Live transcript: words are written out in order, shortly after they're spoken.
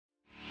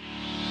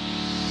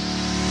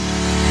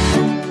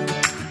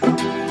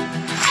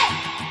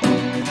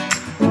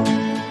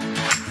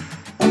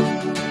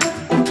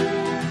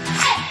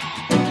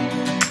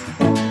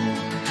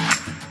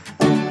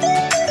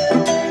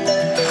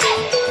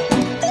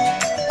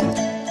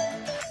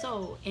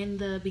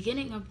the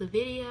beginning of the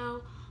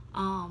video,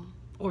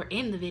 or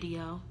in the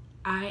video,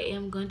 I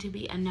am going to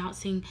be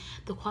announcing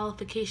the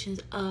qualifications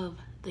of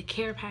the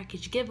care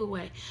package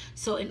giveaway.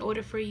 So in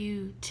order for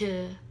you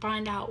to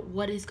find out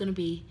what is going to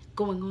be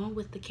going on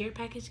with the care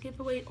package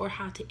giveaway or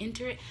how to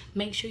enter it,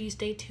 make sure you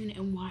stay tuned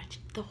and watch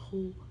the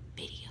whole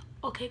video.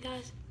 Okay,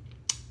 guys?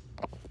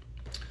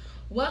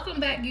 Welcome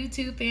back,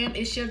 YouTube fam.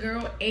 It's your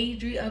girl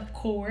Adri, of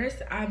course.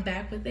 I'm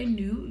back with a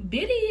new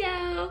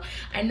video.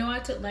 I know I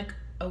took like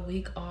a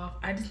week off.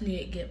 I just need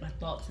to get my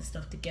thoughts and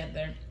stuff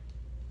together.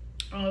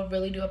 I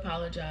really do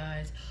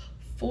apologize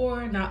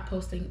for not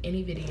posting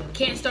any video.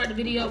 Can't start the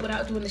video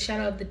without doing the shout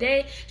out of the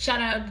day.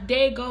 Shout out of the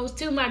day goes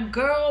to my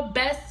girl,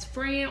 best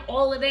friend,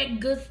 all of that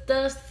good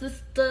stuff,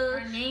 sister.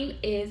 Her name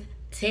is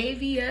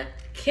TAVIA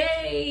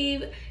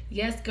Cave.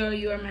 Yes, girl,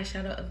 you are my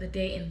shout out of the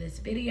day in this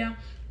video.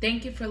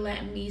 Thank you for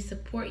letting me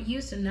support you.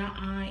 So now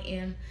I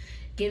am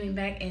giving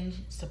back and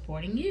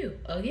supporting you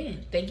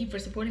again. Thank you for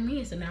supporting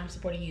me. So now I'm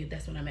supporting you.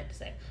 That's what I meant to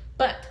say.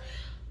 But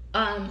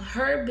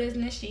her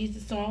business, she's a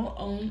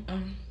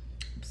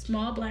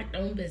small black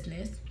owned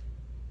business,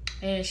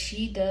 and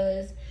she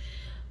does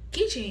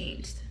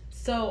keychains.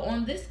 So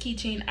on this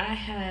keychain I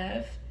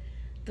have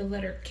the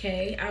letter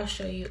K. I'll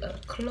show you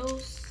up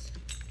close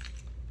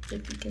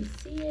if you can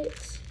see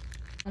it.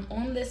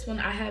 On this one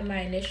I have my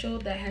initial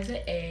that has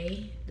an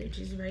A, which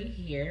is right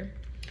here,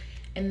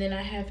 and then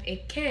I have a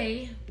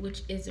K,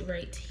 which is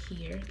right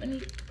here. Let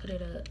me put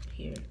it up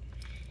here.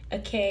 A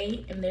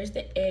K, and there's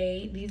the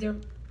A. These are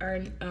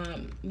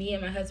me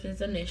and my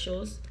husband's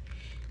initials.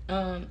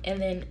 And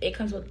then it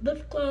comes with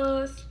lip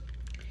gloss,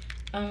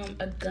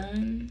 a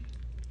gun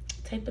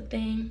type of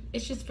thing.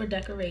 It's just for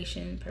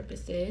decoration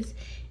purposes,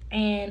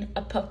 and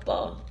a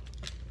puffball.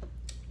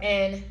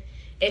 And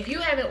if you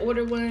haven't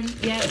ordered one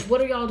yet,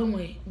 what are y'all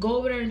doing? Go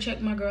over there and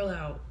check my girl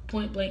out.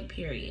 Point blank,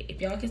 period.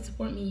 If y'all can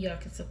support me, y'all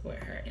can support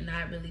her, and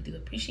I really do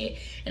appreciate,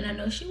 and I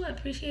know she will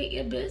appreciate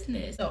your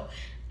business. So,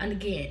 and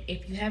again,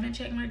 if you haven't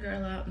checked my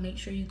girl out, make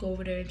sure you go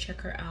over there and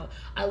check her out.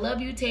 I love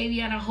you,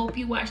 Tavia, and I hope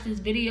you watch this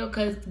video,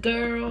 because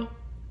girl,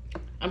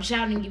 I'm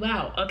shouting you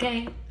out,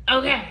 okay?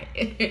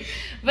 Okay.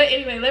 But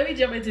anyway, let me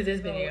jump into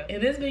this video.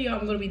 In this video,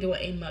 I'm going to be doing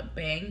a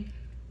mukbang,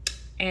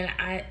 and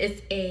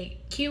it's a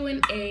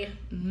Q&A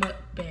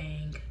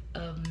mukbang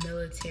of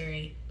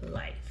military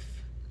life.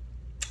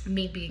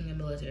 Me being a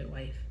military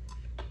wife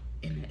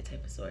in that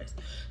type of source.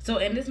 So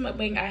in this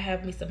mukbang, I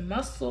have me some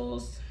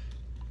mussels.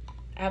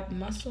 I have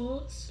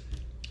mussels.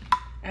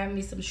 I have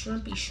me some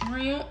shrimpy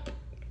shrimp.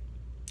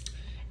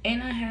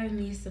 And I have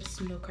me some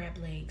snow crab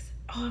legs.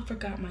 Oh, I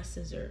forgot my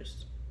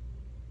scissors.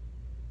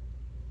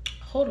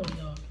 Hold on,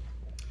 y'all.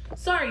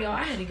 Sorry, y'all.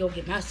 I had to go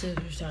get my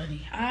scissors,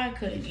 honey. I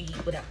couldn't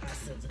eat without my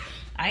scissors.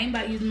 I ain't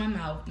about using my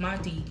mouth, my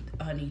teeth,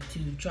 honey, to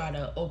try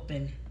to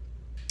open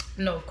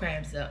no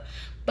crabs up.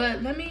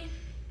 But let me...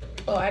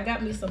 Oh, I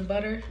got me some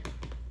butter.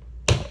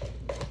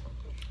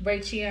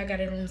 Right here, I got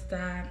it on the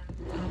side.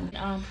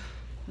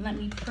 Let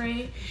me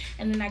pray,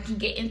 and then I can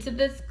get into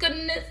this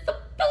goodness of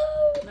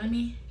food. Let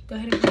me go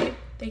ahead and pray.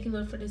 Thank you,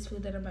 Lord, for this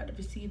food that I'm about to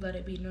receive. Let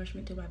it be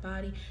nourishment to my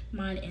body,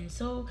 mind, and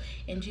soul.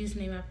 In Jesus'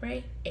 name I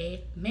pray.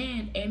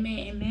 Amen. Amen.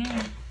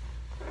 Amen.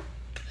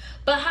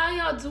 But how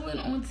y'all doing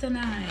on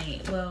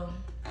tonight? Well,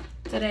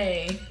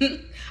 today,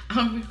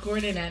 I'm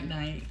recording at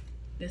night.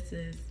 This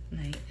is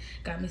night.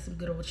 Got me some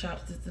good old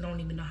chopsticks. I don't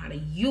even know how to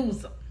use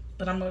them,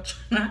 but I'm gonna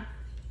try.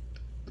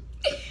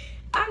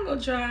 I'm gonna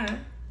try.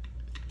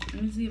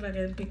 Let me see if I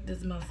can pick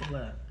this mussel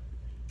up,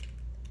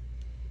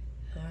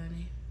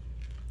 honey.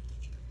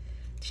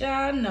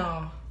 Child,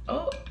 no.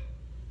 Oh,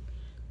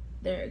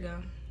 there it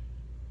go.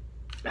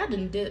 I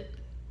didn't dip.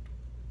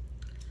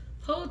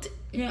 Hold.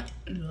 Yeah.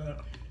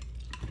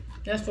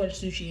 That's for the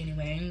sushi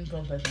anyway. I ain't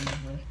gonna touch it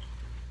anymore.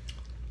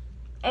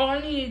 Oh,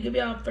 I need to give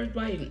y'all first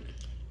bite.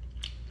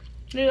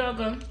 Here y'all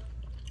go.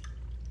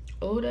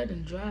 Oh, that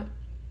didn't drop.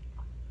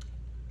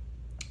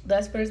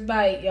 That's first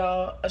bite,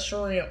 y'all. A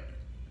shrimp.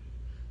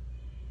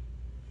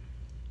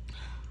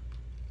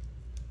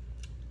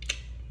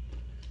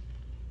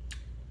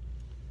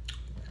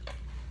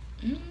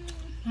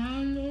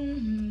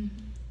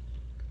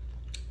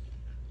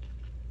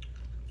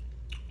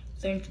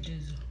 Thank you,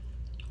 Jesus.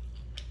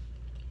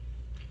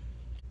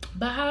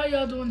 But how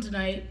y'all doing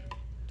tonight?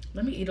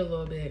 Let me eat a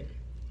little bit,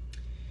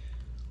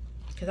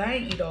 because I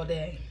ain't eat all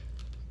day.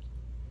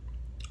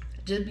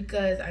 Just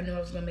because I knew I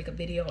was going to make a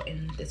video,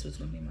 and this was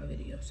going to be my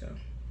video, so.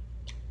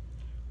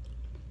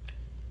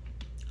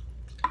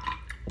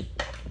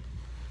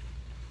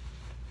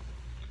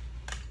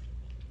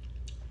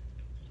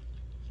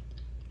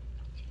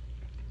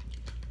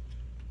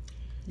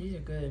 These are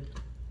good.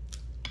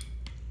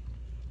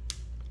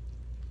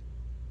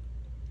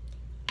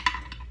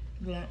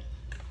 Yeah.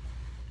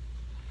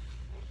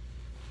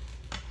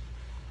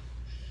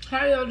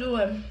 How y'all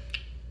doing?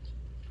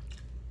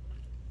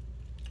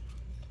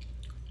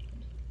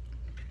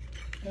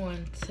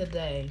 On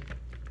today.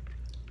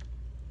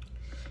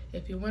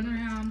 If you're wondering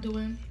how I'm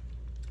doing,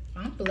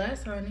 I'm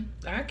blessed, honey.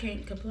 I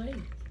can't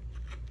complain.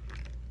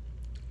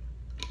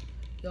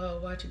 Y'all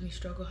watching me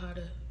struggle how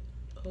to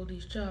hold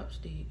these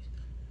chopsticks.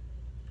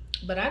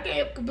 But I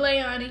can't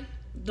complain, honey.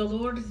 The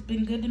Lord has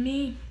been good to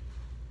me.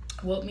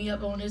 Woke me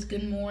up on this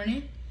good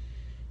morning.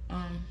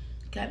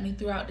 Got me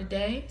throughout the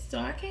day. So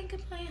I can't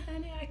complain,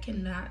 honey. I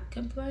cannot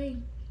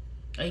complain.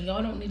 And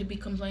y'all don't need to be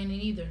complaining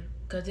either,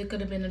 because it could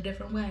have been a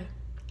different way.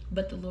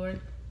 But the Lord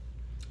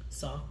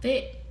saw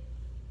fit.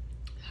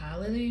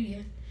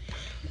 Hallelujah.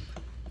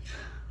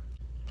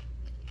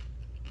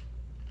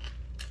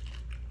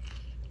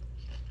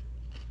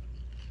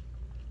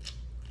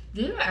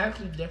 These are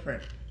actually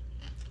different.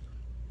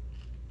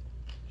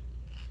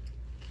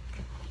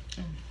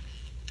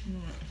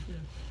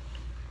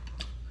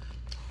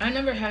 I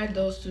never had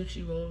those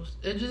sushi rolls.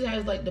 It just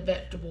has like the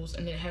vegetables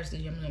and it has the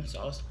yum yum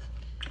sauce.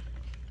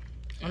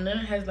 And then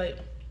it has like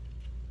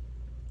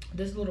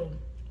this little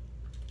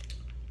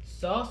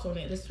sauce on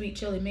it, the sweet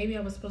chili. Maybe I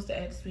was supposed to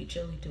add sweet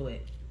chili to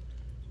it.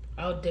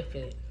 I'll dip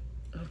it.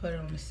 I'll put it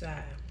on the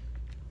side.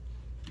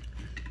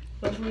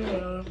 But for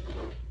real,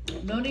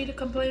 no need to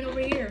complain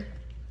over here.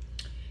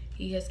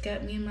 He has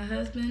kept me and my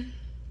husband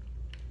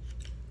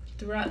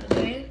throughout the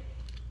day.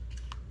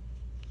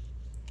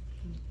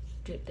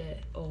 Dip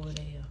that over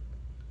there.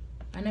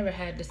 I never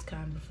had this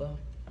kind before.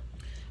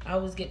 I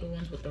always get the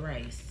ones with the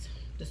rice.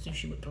 The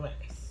sushi with the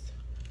rice.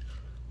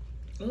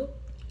 Ooh.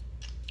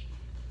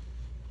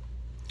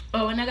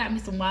 Oh, and I got me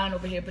some wine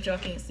over here, but y'all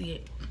can't see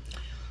it.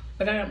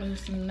 But I got me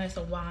some nice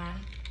wine.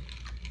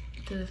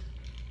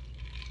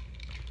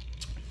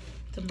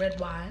 Some red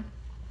wine.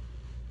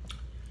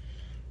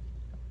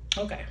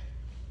 Okay.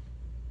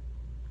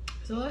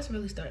 So let's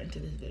really start into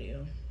this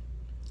video.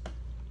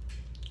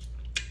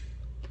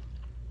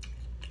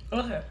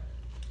 Okay.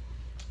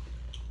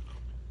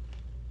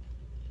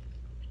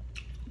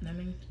 Let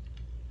me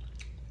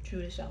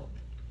chew this out.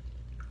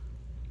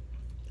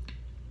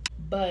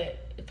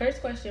 But the first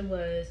question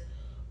was,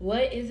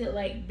 what is it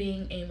like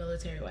being a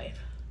military wife?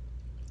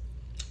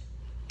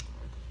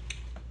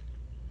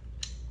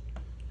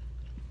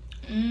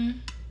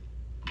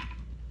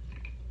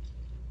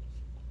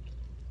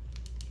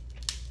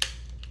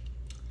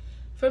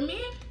 For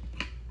me,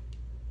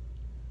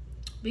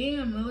 being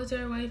a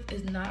military wife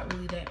is not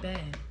really that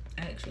bad,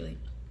 actually.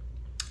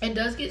 It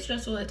does get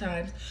stressful at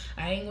times.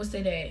 I ain't gonna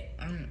say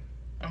that.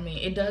 I mean,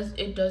 it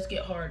does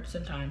get hard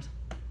sometimes.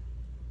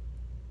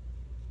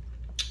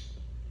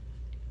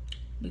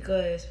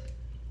 Because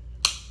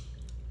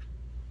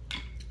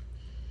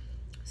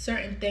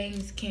certain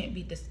things can't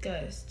be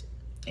discussed.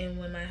 And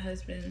when my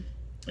husband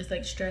is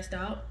like stressed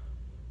out,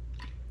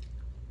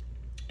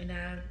 and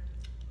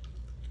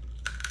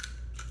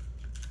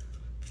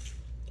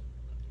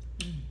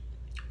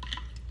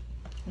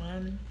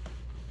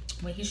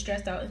when he's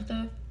stressed out and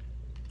stuff,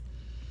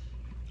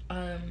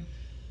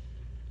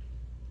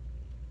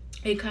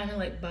 it kind of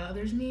like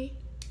bothers me,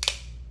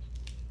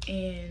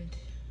 and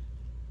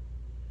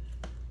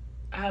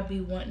I'll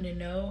be wanting to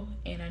know,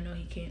 and I know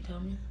he can't tell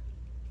me.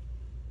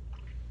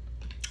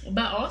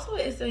 But also,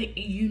 it's a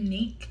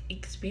unique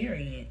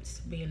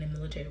experience being a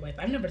military wife.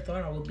 I never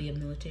thought I would be a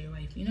military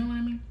wife. You know what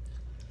I mean?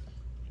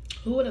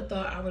 Who would have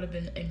thought I would have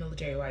been a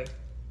military wife?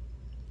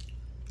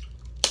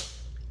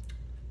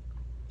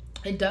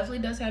 It definitely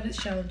does have its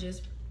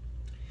challenges,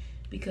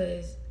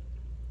 because,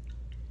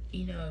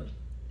 you know,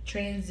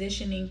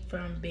 transitioning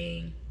from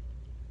being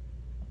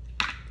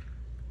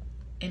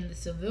in the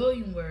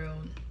civilian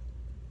world,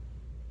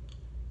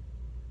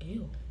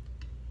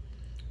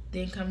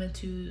 then coming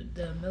to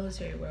the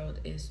military world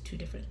is two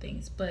different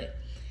things. But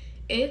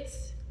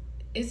it's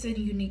a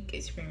unique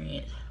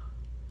experience.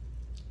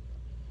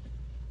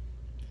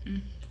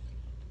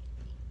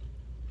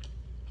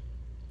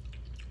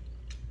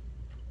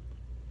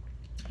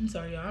 I'm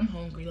sorry, y'all. I'm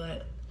hungry.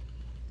 Like,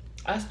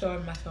 I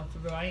starved myself for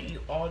real. I ain't eat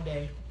all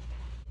day.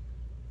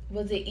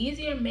 Was it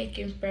easier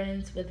making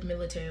friends with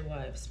military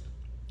wives?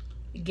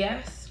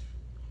 Yes,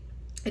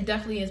 it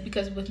definitely is.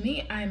 Because with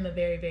me, I am a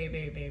very, very,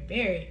 very, very,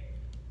 very...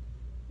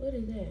 What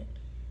is that?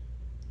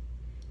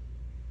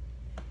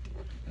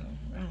 Oh,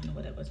 I don't know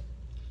what that was.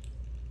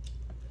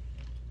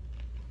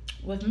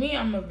 With me,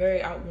 I'm a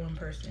very outgoing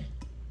person.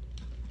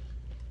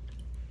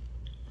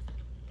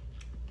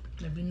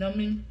 If you know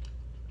me,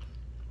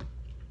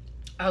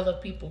 I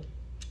love people.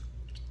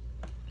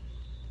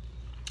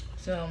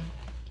 So,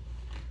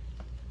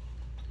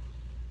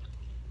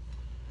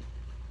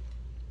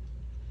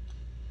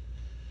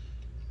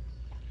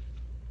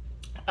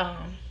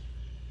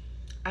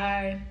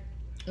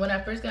 when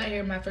I first got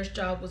here, my first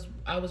job was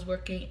I was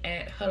working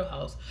at Huddle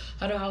House.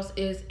 Huddle House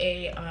is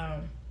a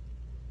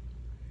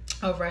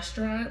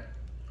restaurant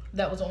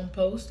that was on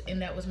post,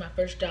 and that was my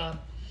first job.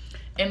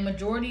 And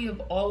majority of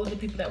all of the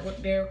people that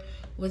worked there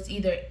was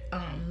either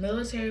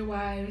military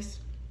wives,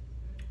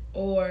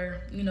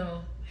 or, you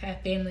know,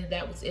 had family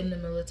that was in the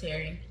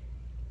military.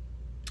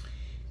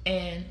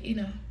 And, you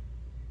know,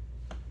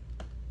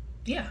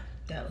 yeah,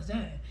 that was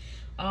that.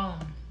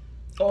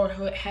 Or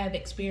who have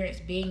experience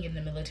being in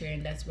the military,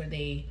 and that's where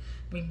they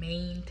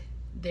remained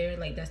there.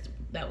 Like,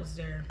 that was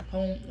their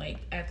home. Like,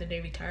 after they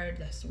retired,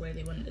 that's where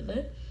they wanted to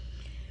live.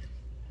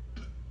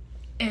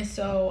 And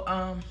so,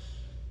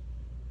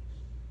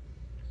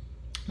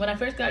 When I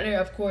first got there,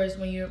 of course,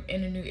 when you're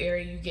in a new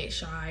area, you get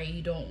shy.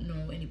 You don't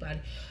know anybody.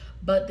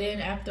 But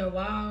then after a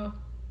while,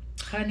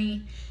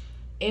 honey,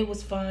 it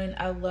was fun.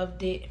 I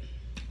loved it.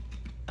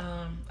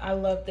 I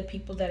loved the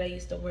people that I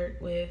used to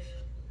work with.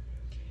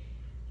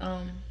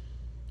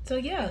 So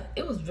yeah,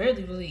 it was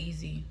really, really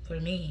easy for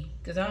me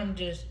because I'm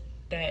just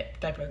that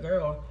type of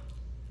girl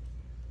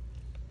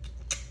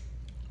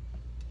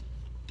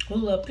who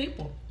love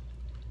people.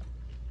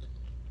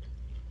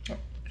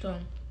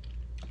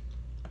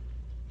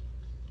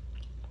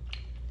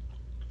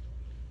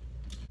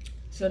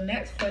 So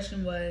next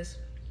question was,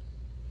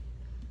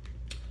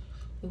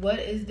 what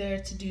is there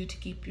to do to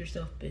keep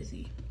yourself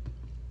busy?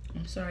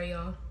 I'm sorry,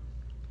 y'all,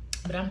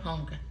 but I'm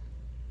hungry.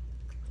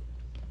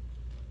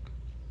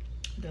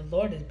 The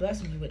Lord is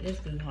blessing me with this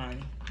food,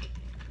 honey.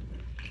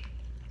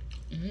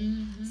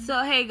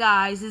 So, hey,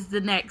 guys, it's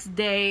the next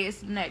day. It's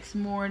the next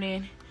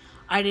morning.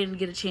 I didn't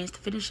get a chance to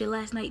finish it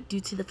last night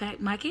due to the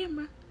fact my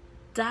camera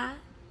died.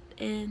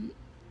 And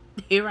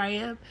here I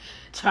am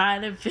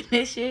trying to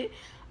finish it.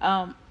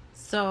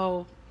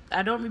 So,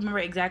 I don't remember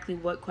exactly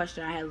what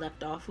question I had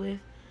left off with.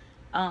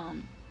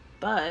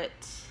 But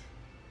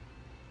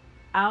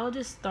I'll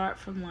just start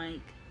from,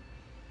 like,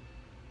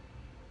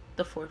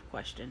 the fourth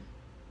question,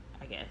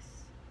 I guess.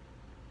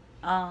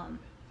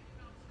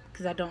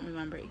 Because I don't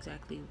remember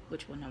exactly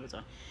which one I was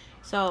on.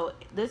 So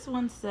this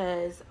one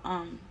says,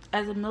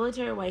 as a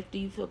military wife, do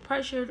you feel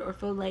pressured or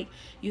feel like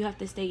you have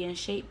to stay in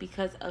shape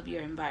because of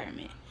your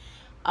environment?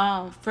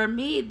 For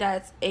me,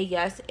 that's a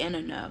yes and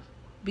a no.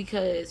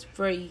 Because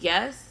for a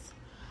yes,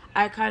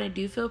 I kind of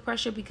do feel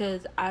pressure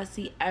because I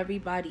see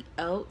everybody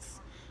else,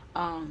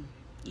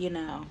 you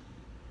know,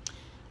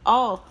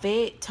 all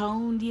fit,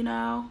 toned, you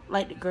know,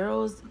 like the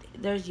girls.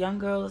 There's young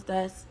girls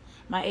that's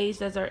my age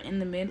that are in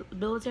the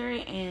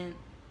military, and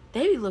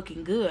they be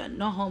looking good.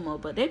 No homo,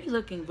 but they be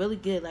looking really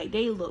good. Like,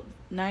 they look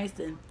nice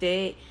and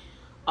fit,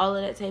 all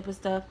of that type of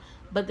stuff.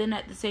 But then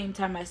at the same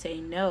time, I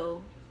say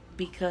no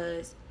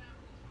because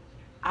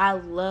I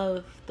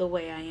love the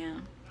way I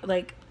am.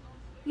 Like,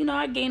 you know,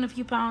 I gain a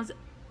few pounds.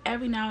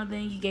 Every now and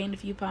then you gain a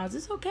few pounds.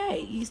 It's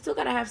okay. You still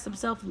got to have some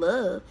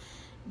self-love.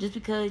 Just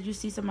because you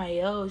see somebody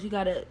else, you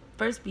got to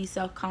first be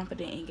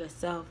self-confident in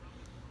yourself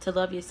to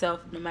love yourself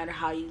no matter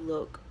how you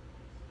look.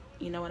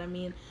 You know what I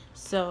mean?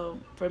 So,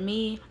 for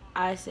me,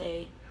 I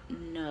say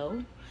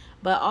no.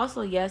 But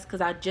also yes,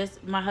 because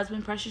my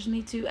husband pressures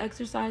me to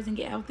exercise and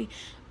get healthy.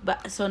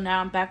 But so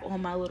now I'm back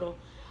on my little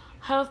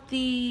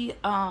healthy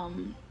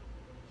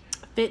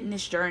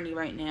fitness journey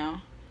right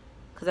now.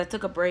 Because I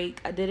took a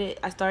break.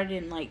 I started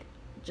in like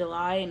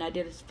July, and I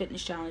did a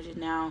fitness challenge, and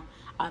now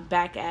I'm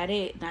back at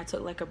it, and I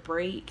took like a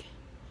break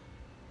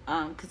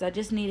because I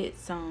just needed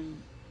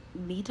some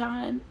me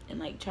time and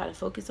like try to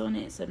focus on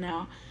it. So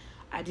now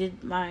I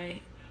did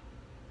my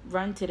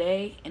run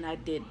today, and I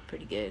did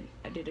pretty good.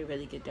 I did a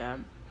really good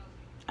job.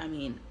 I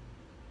did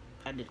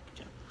a good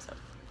job. So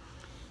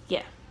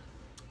yeah.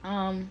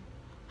 How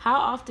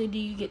often do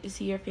you get to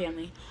see your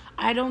family?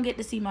 I don't get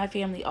to see my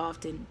family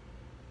often,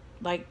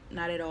 like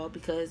not at all,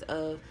 because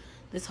of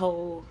this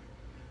whole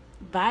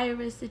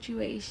virus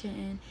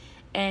situation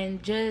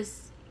and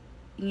just,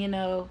 you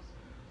know,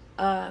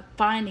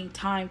 finding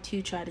time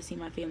to try to see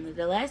my family.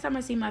 The last time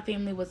I seen my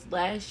family was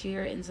last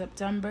year in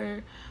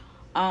September,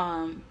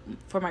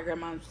 for my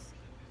grandma's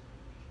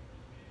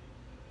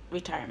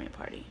retirement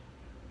party.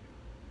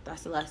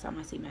 That's the last time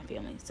I see my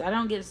family. So I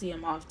don't get to see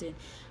them often,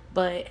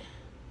 but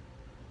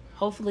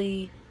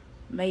hopefully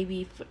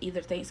maybe for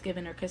either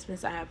Thanksgiving or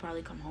Christmas, I'll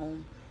probably come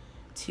home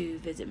to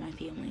visit my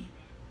family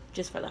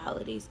just for the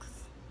holidays.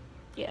 'Cause,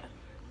 yeah.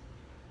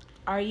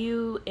 Are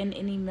you in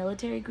any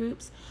military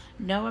groups?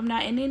 No, I'm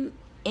not in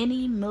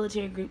any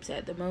military groups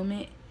at the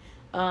moment.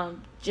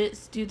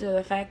 Just due to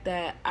the fact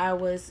that I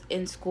was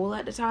in school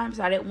at the time,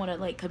 so I didn't want to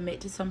like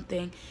commit to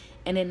something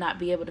and then not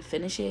be able to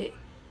finish it.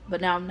 But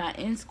now I'm not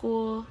in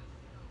school,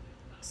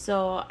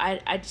 so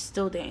I just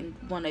still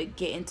didn't want to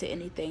get into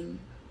anything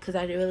because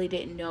I really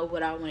didn't know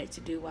what I wanted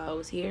to do while I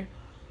was here.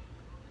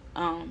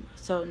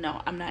 So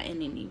no, I'm not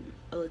in any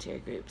military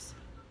groups.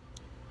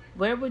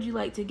 Where would you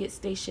like to get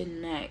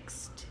stationed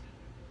next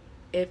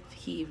if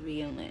he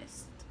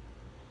re-enlists?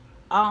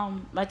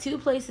 My two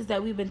places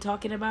that we've been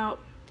talking about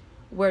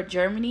were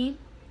Germany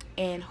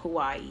and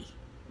Hawaii.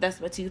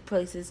 That's my two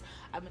places.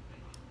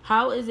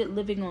 How is it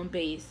living on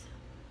base?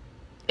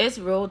 It's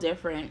real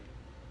different.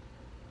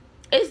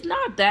 It's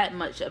not that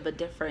much of a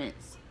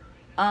difference.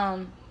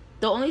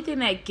 The only thing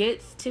that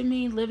gets to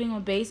me living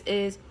on base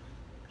is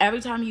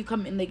every time you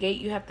come in the gate,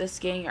 you have to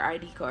scan your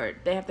ID card.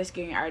 They have to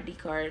scan your ID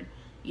card,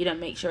 you know,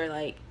 make sure,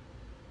 like,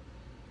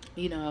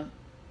 you know,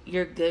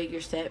 you're good,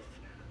 you're set.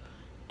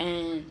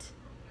 And,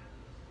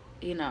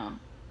 you know,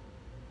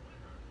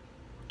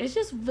 it's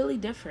just really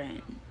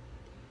different.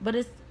 But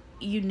it's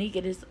unique.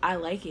 I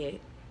like it.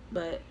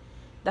 But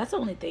that's the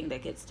only thing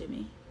that gets to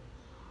me.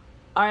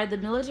 Are the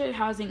military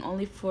housing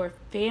only for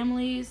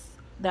families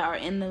that are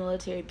in the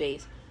military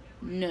base?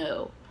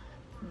 No.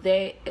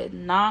 They are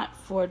not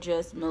for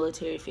just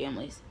military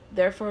families.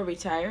 They're for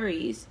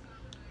retirees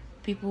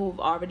people who've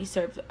already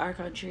served our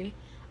country.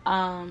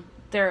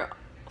 They're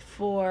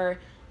for,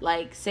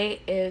 like,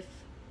 say if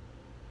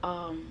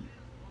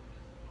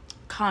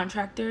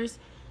contractors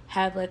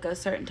have like a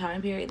certain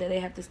time period that they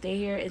have to stay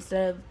here,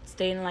 instead of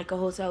staying in like a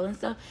hotel and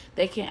stuff,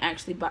 they can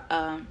actually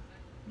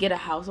get a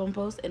house on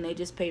post, and they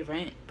just pay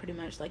rent pretty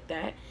much like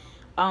that.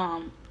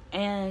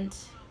 And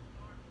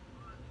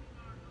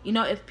you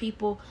know, if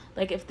people,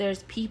 like, if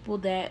there's people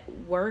that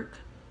work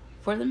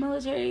for the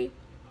military,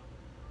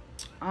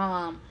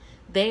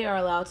 they are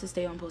allowed to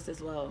stay on post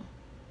as well.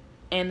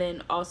 And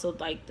then also,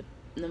 like,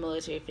 the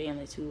military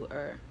families who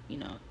are, you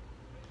know,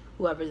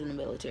 whoever's in the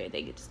military,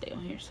 they get to stay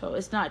on here. So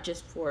it's not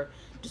just for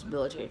just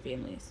military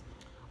families.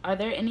 Are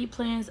there any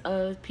plans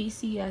of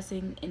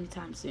PCSing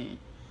anytime soon?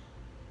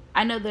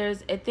 I know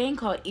there's a thing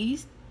called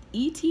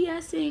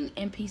ETSing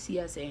and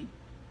PCSing.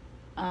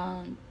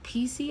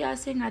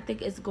 PCSing, I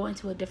think, is going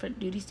to a different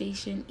duty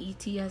station.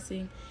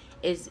 ETSing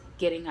is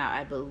getting out,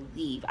 I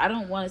believe. I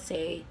don't want to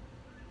say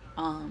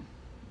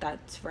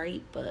that's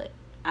right, but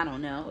I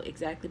don't know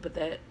exactly. But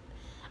that,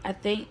 I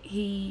think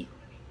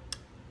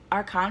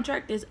our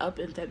contract is up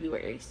in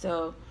February,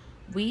 so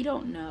we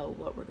don't know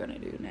what we're gonna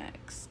do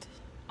next,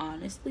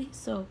 honestly.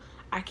 So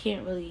I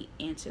can't really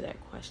answer that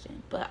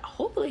question, but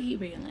hopefully he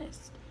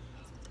re-enlists.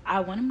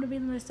 I want him to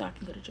re-enlist so I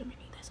can go to Germany.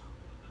 That's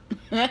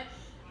all.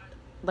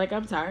 Like,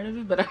 I'm tired of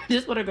it, but I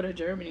just want to go to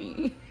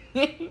Germany.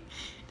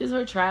 Just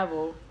for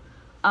travel.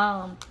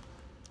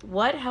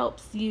 What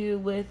helps you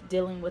with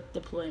dealing with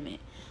deployment?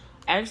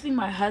 Actually,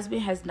 my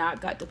husband has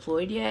not got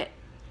deployed yet.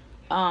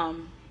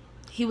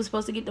 He was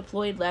supposed to get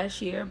deployed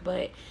last year,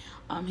 but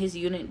his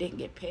unit didn't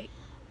get picked.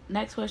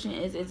 Next question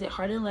is it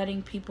hard in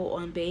letting people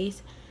on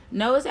base?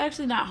 No, it's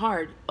actually not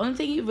hard. Only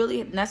thing you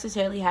really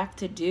necessarily have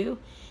to do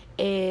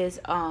is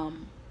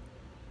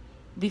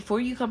before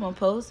you come on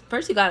post,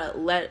 first you gotta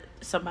let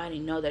somebody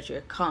know that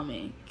you're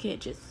coming. You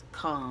can't just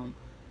come,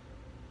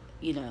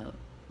 you know.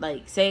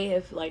 Like, say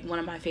if like one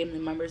of my family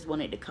members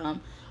wanted to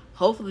come,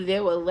 hopefully they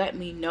will let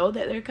me know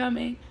that they're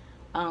coming,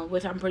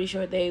 which I'm pretty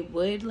sure they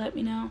would let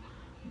me know.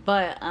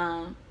 But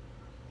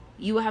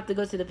you will have to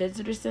go to the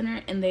visitor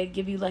center, and they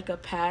give you like a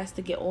pass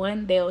to get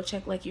on. They'll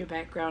check like your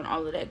background,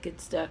 all of that good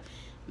stuff,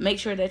 make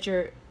sure that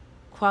you're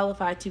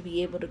qualified to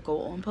be able to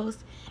go on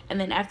post. And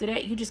then after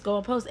that, you just go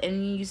on post,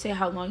 and you say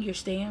how long you're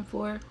staying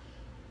for,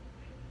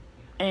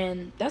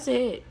 and that's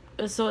it.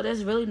 So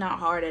that's really not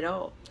hard at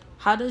all.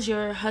 How does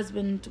your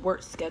husband's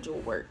work schedule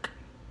work?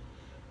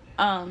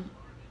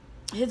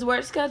 His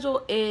work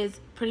schedule is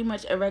pretty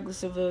much a regular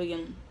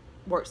civilian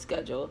work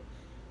schedule.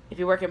 If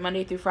you're working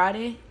Monday through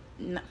Friday,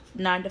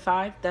 9 to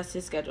 5, that's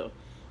his schedule.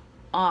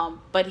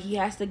 But he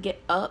has to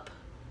get up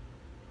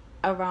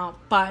around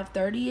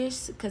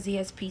 5:30ish because he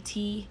has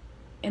PT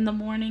in the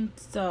morning.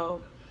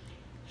 So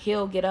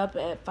he'll get up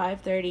at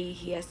 5:30.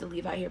 He has to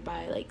leave out here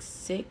by like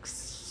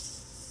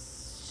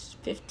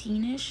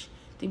 6:15ish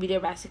to be there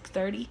by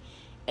 6:30.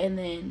 And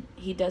then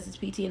he does his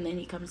PT, and then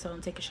he comes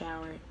home, take a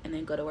shower, and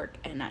then go to work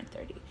at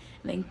 9:30.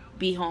 And then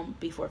be home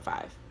before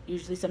 5.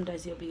 Usually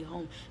sometimes he'll be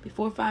home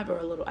before 5 or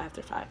a little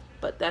after 5.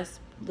 But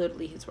that's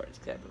literally his work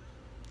schedule.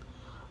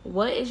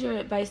 What is your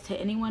advice to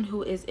anyone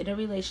who is in a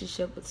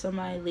relationship with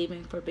somebody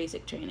leaving for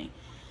basic training?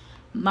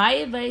 My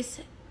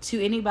advice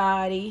to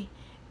anybody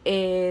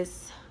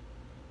is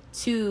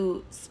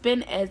to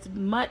spend as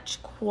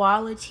much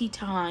quality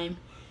time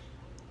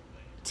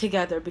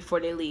together before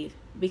they leave.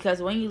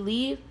 Because when you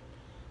leave,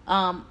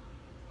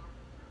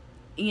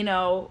 you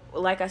know,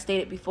 like I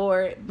stated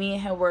before, me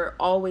and him were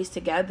always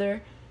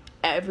together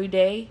every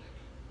day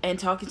and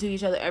talking to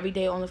each other every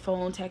day on the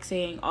phone,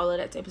 texting, all of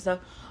that type of stuff.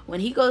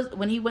 When he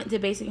went to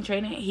basic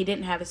training, he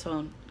didn't have his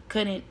phone,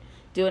 couldn't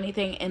do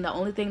anything, and the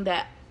only thing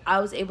that I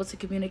was able to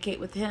communicate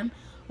with him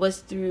was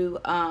through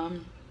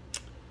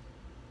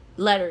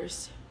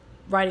letters,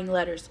 writing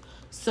letters.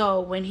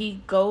 So when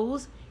he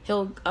goes,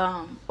 he'll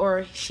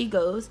or she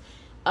goes,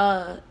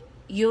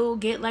 you'll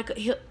get like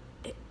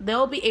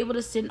they'll be able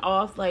to send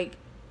off like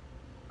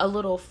a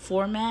little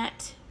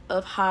format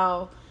of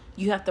how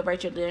you have to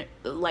write your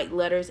like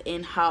letters,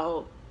 and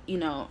how, you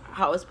know,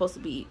 how it's supposed to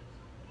be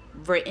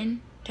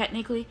written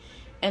technically.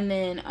 And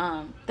then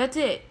that's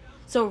it.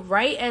 So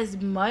write as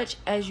much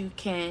as you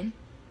can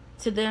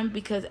to them,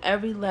 because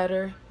every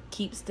letter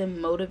keeps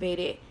them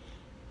motivated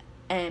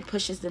and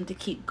pushes them to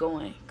keep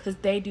going, because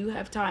they do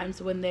have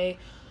times when they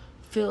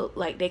feel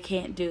like they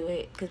can't do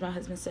it. Because my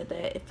husband said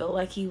that it felt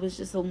like he was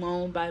just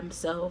alone by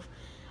himself.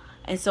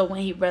 And so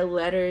when he read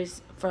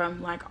letters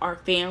from like our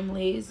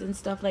families and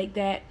stuff like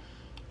that,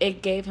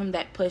 it gave him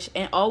that push.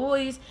 And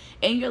always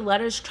in your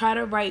letters, try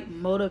to write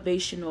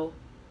motivational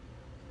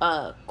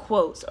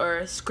quotes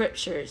or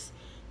scriptures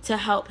to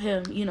help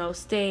him, you know,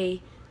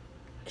 stay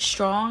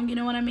strong, you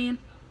know what I mean?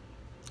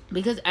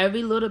 Because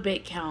every little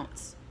bit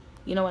counts,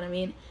 you know what I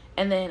mean?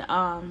 And then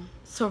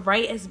so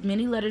write as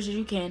many letters as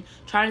you can.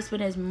 Try to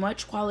spend as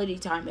much quality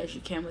time as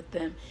you can with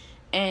them,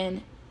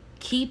 and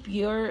keep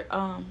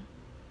yourself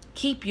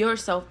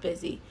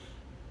busy.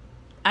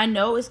 I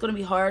know it's going to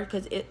be hard,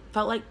 because it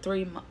felt like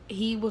 3 months.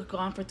 He was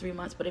gone for 3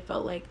 months, but it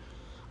felt like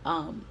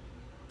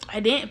I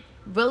didn't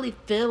really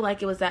feel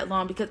like it was that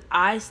long because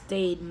I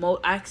stayed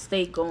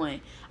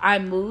going. I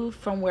moved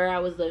from where I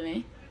was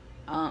living,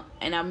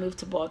 and I moved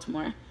to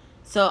Baltimore.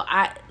 So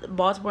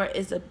Baltimore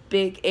is a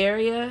big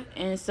area,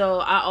 and so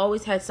I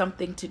always had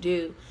something to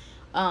do.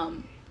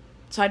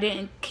 So I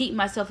didn't keep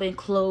myself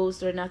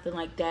enclosed or nothing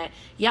like that.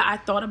 Yeah, I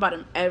thought about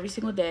him every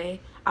single day.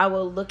 I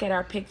will look at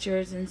our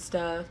pictures and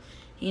stuff,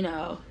 you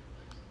know,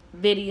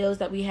 videos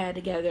that we had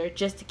together,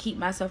 just to keep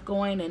myself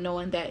going and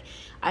knowing that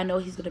I know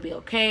he's gonna be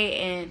okay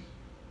and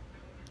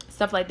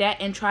stuff like that,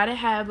 and try to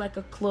have like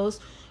a close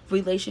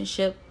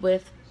relationship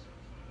with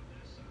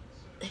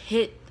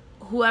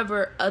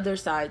whoever other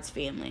side's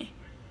family.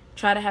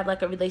 Try to have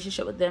like a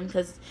relationship with them,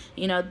 because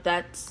you know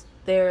that's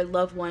their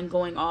loved one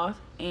going off,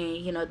 and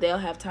you know they'll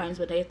have times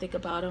when they think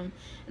about them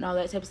and all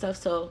that type of stuff.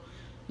 So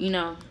you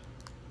know,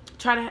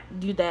 try to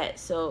do that.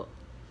 So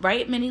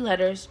write many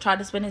letters, try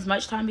to spend as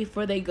much time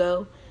before they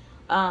go,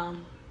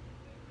 and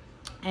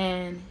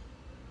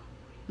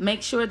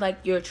make sure like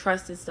your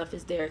trust and stuff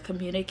is there.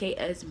 Communicate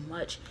as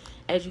much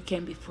as you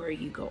can before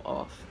you go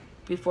off,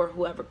 before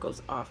whoever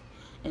goes off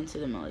into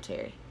the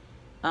military.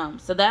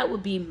 So that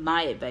would be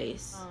my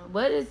advice.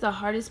 What is the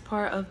hardest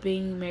part of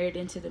being married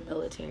into the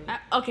military?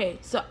 Okay,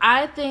 so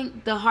I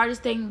think the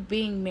hardest thing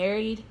being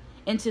married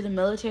into the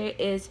military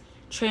is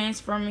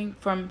transforming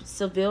from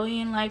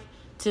civilian life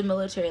to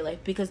military life,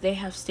 because they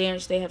have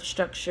standards, they have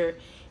structure.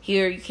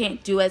 Here you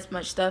can't do as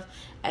much stuff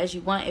as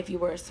you want if you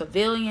were a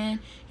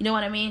civilian, you know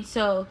what I mean?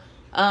 So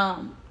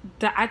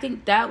I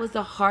think that was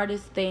the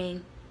hardest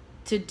thing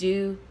to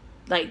do,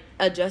 like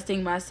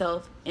adjusting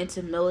myself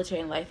into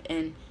military life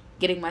and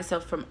getting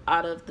myself from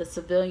out of the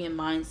civilian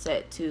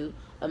mindset to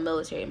a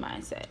military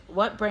mindset.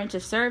 What branch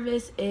of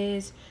service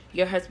is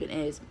your husband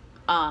in?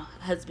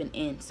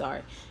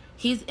 Sorry,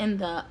 he's in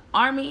the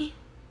Army.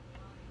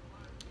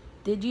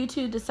 Did you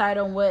two decide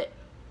on what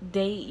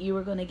date you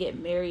were going to get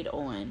married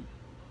on?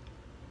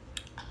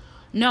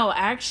 No,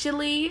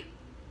 actually,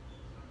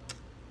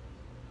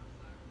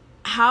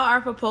 how our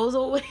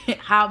proposal went,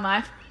 how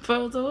my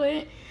proposal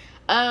went,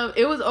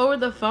 it was over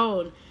the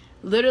phone.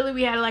 Literally,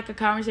 we had like a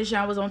conversation.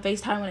 I was on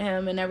FaceTime with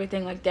him and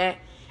everything like that,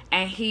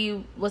 and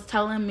he was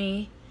telling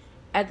me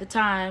at the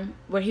time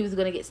where he was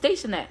going to get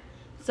stationed at.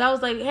 So I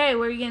was like, hey,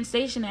 where are you getting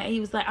stationed at? He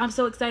was like, I'm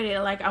so excited,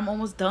 like I'm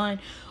almost done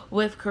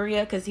with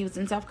Korea, because he was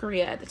in South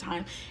Korea at the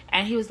time.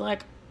 And he was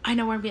like, I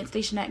know where I'm getting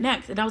stationed at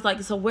next. And I was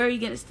like, so where are you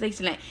getting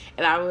stationed at?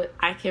 And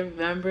I can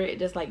remember it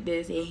just like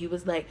this. And he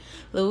was like,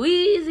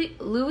 Louisiana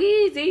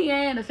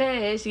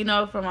Fish, you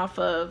know, from off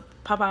of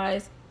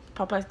Popeyes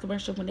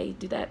commercial when they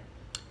do that.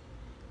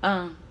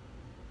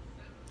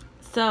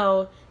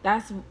 So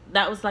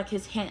that was like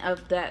his hint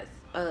of that,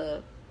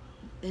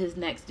 his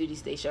next duty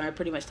station, or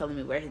pretty much telling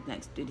me where his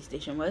next duty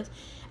station was.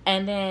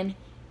 And then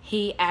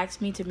he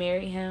asked me to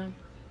marry him.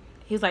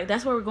 He was like,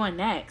 that's where we're going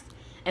next.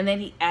 And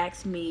then he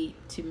asked me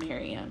to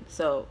marry him.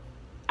 So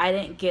I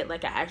didn't get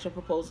like an actual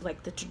proposal,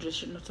 like the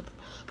traditional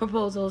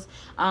proposals.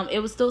 It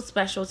was still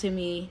special to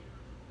me,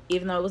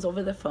 even though it was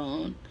over the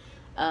phone.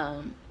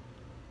 And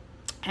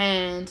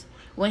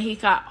when he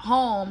got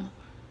home,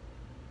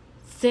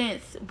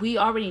 since we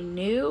already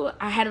knew,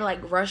 I had to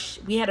like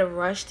rush. We had to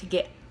rush to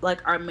get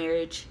like our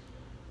marriage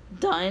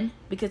done,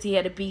 because he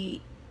had to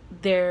be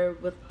there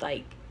with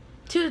like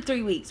 2 to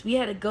 3 weeks. We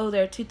had to go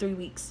there 2-3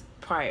 weeks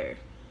prior.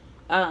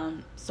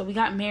 So we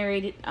got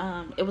married.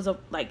 It was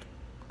like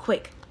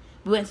quick.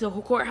 We went to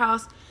the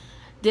courthouse,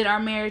 did our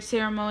marriage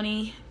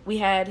ceremony. We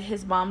had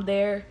his mom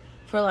there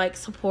for like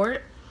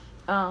support,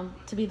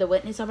 to be the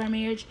witness of our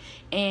marriage.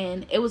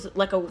 And it was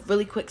like a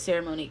really quick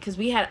ceremony, because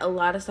we had a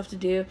lot of stuff to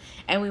do,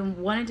 and we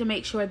wanted to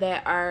make sure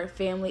that our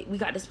family, we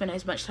got to spend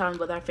as much time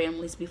with our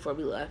families before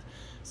we left.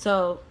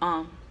 So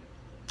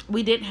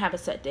we didn't have a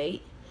set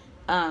date,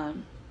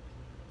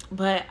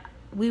 but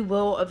we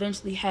will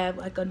eventually have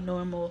like a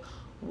normal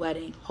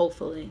wedding,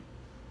 hopefully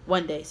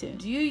one day soon.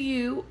 Do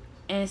you,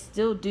 and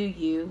still do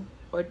you,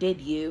 or did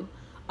you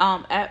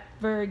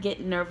ever get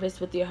nervous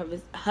with your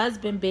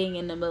husband being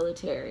in the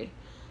military?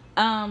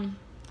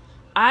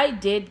 I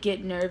did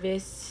get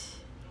nervous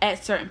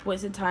at certain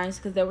points in times,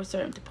 because there were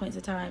certain points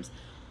in times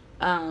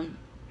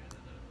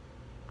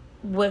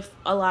with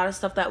a lot of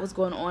stuff that was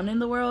going on in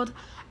the world.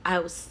 I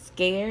was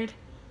scared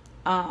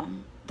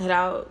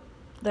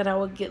that I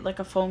would get like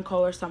a phone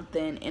call or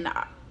something, and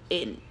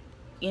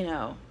you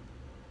know,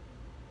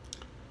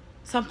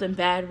 something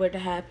bad were to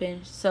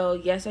happen. So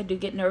yes, I do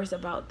get nervous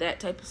about that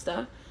type of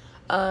stuff.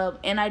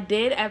 And I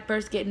did at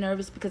first get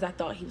nervous because I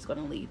thought he was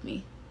gonna leave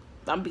me.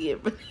 I'm being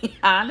really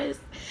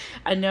honest,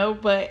 I know,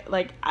 but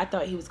like I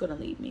thought he was gonna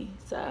leave me.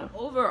 So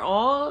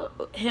overall,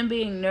 him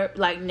being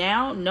like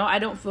now, no, I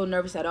don't feel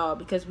nervous at all,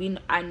 because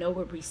I know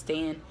where we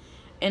stand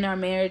in our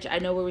marriage. I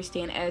know where we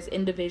stand as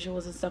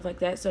individuals and stuff like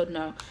that. So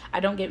no,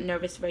 I don't get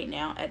nervous right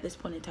now at this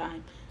point in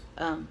time.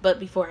 But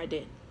before I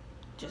did,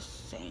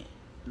 just saying,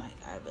 like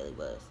I really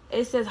was.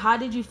 It says, how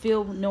did you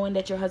feel knowing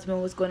that your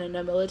husband was going in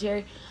the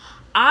military?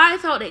 I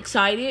felt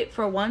excited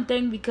for one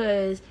thing,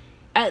 because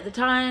at the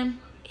time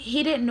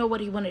he didn't know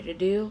what he wanted to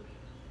do,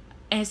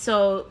 and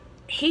so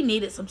he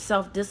needed some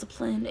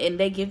self-discipline, and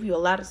they give you a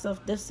lot of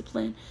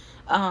self-discipline.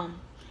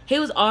 He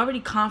was already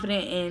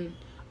confident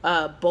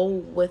and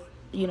bold with,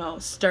 you know,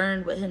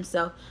 stern with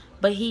himself,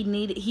 but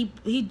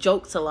he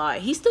jokes a lot.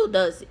 He still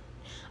does it,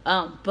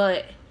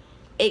 but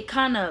it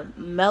kind of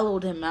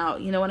mellowed him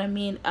out, you know what I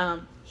mean?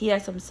 He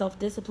has some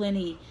self-discipline.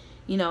 He,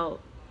 you know,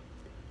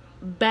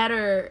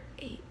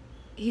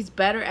 he's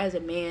better as a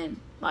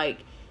man. Like,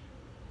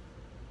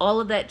 all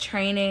of that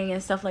training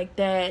and stuff like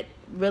that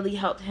really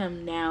helped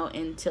him now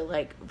into,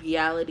 like,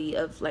 reality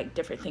of, like,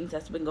 different things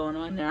that's been going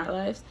on in our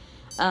lives.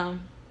 I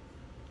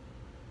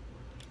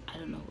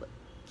don't know what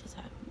just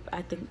happened.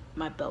 I think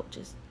my belt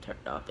just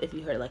turned off. If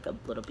you heard, like, a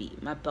little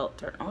beat, my belt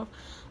turned off.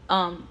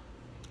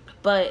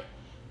 But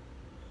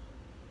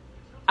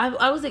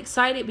I was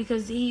excited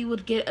because he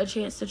would get a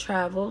chance to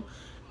travel,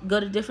 go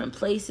to different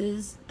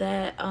places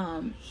that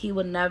he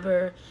would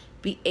never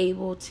be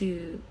able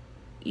to,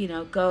 you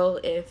know, go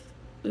if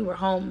we were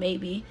home,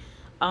 maybe.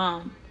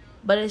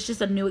 But it's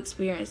just a new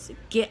experience.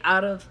 Get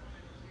out of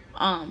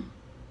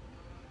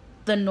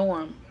the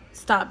norm.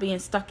 Stop being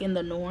stuck in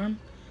the norm,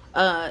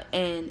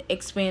 and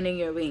expanding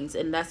your wings.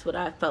 And that's what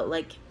I felt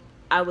like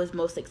I was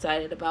most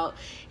excited about.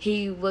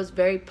 He was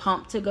very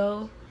pumped to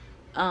go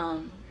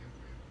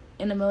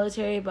in the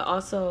military, but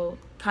also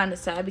kind of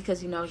sad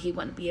because, you know, he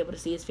wouldn't be able to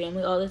see his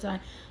family all the time.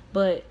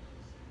 But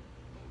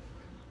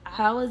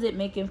how is it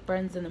making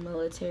friends in the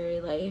military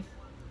life?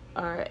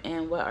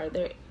 And what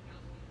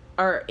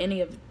are any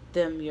of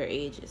them your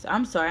ages?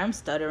 I'm sorry, I'm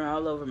stuttering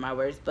all over my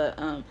words, but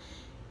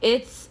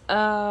it's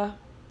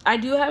I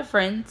do have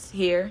friends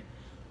here.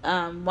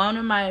 One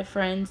of my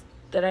friends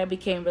that I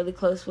became really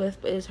close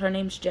with her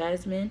name's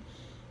Jasmine,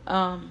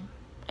 and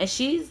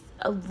she's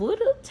a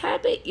little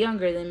tad bit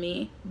younger than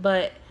me,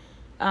 but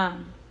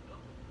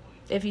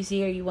if you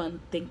see her, you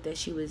won't think that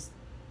she was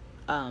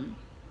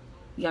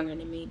younger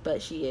than me,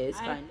 but she is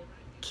kind of.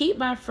 Keep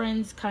my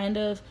friends kind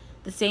of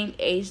the same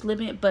age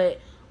limit, but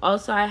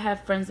also I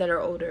have friends that are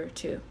older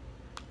too,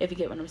 if you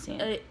get what I'm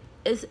saying.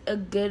 It's a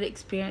good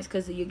experience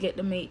because you get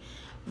to meet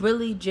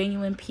really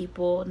genuine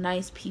people,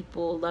 nice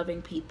people,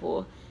 loving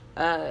people,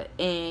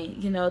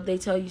 and, you know, they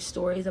tell you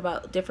stories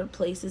about different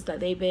places that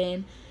they've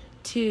been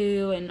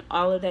to and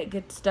all of that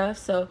good stuff.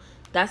 So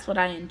that's what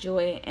I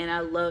enjoy, and I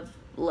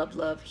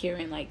love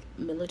hearing, like,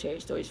 military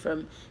stories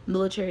from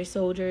military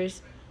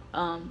soldiers,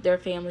 their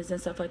families and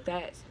stuff like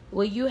that.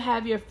 Will you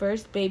have your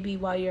first baby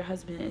while your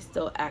husband is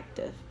still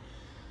active?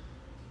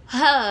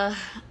 I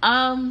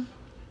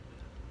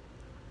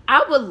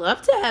would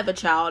love to have a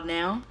child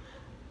now.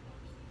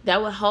 That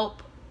would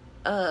help,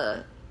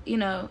 you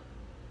know,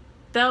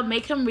 that'll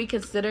make him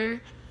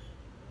reconsider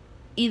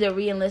either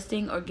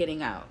re-enlisting or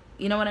getting out.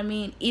 You know what I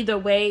mean? Either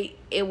way,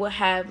 it will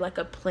have, like,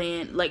 a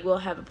plan. Like, we'll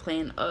have a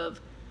plan of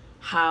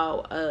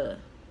how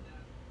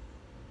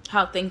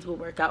things will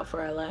work out for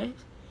our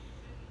lives.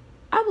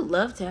 I would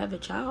love to have a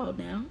child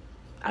now.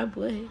 I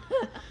would.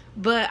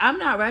 But I'm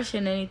not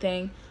rushing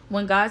anything.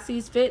 When God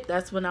sees fit,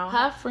 that's when I'll.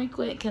 How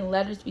frequent can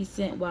letters be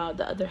sent while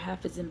the other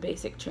half is in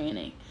basic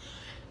training?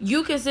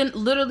 You can send,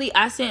 literally,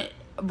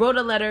 wrote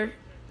a letter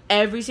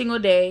every single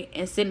day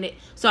and send it.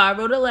 So I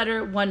wrote a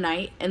letter one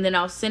night and then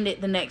I'll send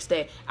it the next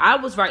day. I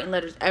was writing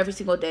letters every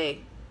single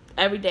day,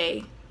 every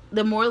day.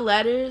 The more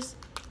letters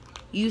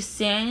you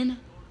send,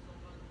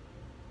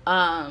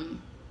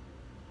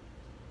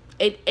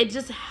 it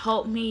just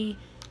helped me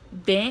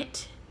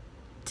vent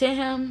to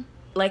him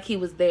like he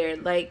was there.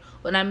 Like,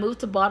 when I moved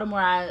to Baltimore,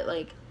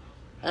 I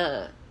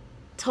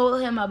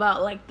told him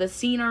about, like, the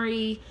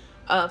scenery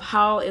of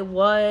how it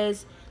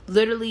was.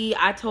 Literally,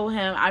 I told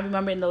him, I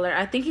remember in the letter,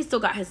 I think he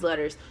still got his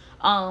letters.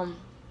 I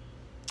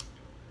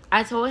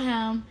told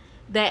him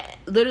that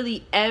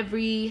literally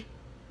every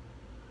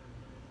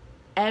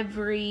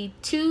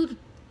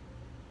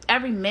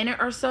minute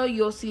or so,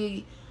 you'll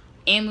see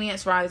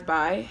ambulance rise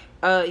by.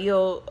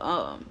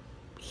 You'll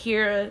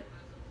hear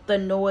the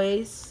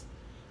noise.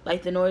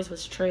 Like, the noise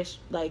was trash.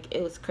 Like,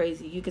 it was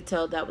crazy. You could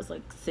tell that was,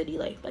 like, city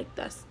life. Like,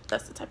 that's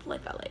the type of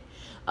life I like.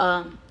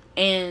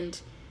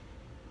 And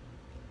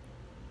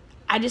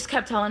I just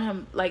kept telling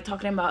him, like,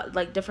 talking about,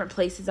 like, different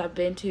places I've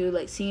been to,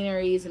 like,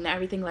 sceneries and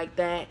everything like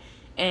that.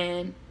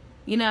 And,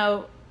 you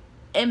know,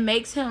 it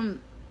makes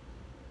him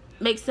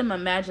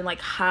imagine,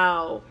 like,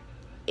 how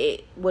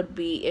it would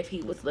be if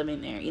he was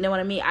living there. You know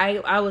what I mean?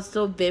 I was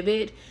so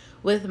vivid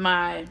with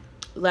my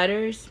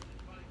letters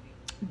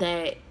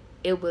that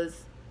it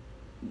was,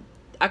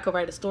 I could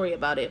write a story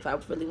about it if I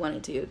really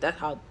wanted to. That's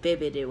how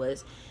vivid it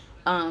was.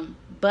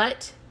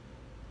 But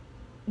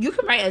you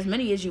can write as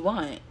many as you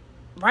want.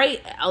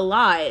 Write a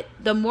lot.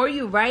 The more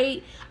you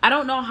write, I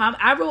don't know how,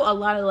 I wrote a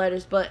lot of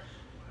letters, but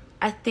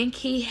I think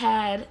he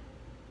had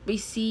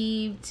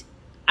received,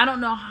 I don't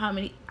know how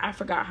many, I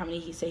forgot how many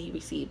he said he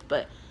received,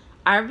 but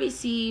I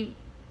received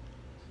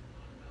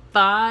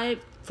 4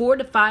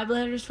 to 5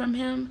 letters from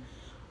him.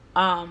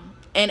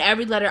 And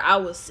every letter I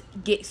was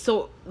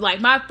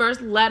like, my first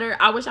letter,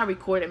 I wish I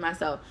recorded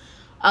myself.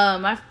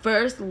 My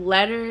first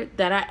letter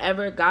that I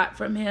ever got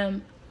from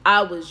him,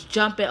 I was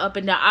jumping up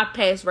and down. I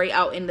passed right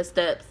out in the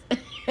steps.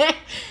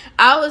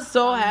 I was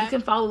so happy. You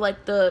can follow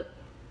like the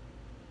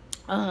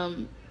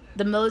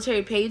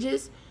military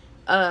pages,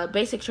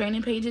 basic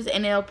training pages,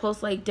 and they'll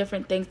post like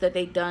different things that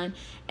they've done,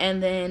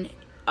 and then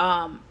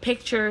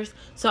pictures.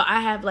 So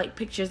I have like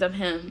pictures of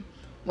him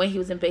when he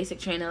was in basic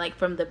training, like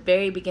from the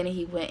very beginning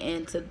he went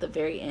in to the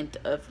very end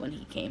of when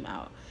he came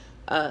out.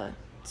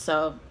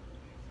 So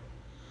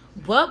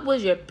what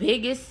was your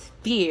biggest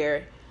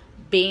fear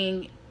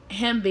being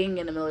in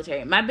the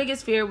military? My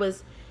biggest fear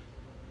was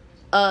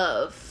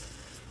of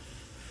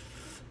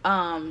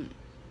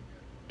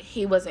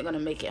he wasn't gonna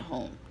make it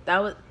home.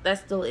 That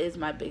still is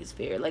my biggest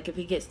fear. Like if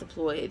he gets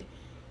deployed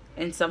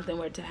and something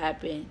were to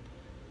happen,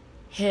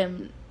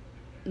 him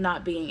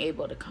not being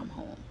able to come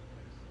home,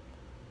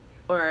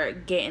 or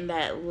getting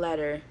that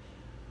letter,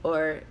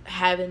 or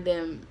having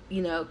them,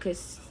 you know,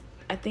 because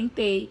I think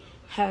they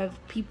have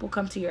people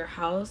come to your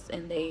house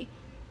and they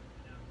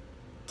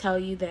tell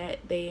you that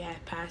they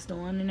have passed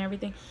on and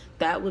everything.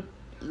 That would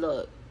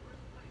look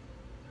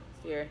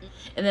fear.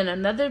 And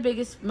then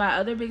my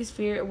other biggest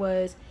fear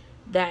was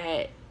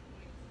that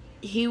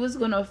he was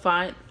gonna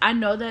find, I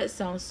know that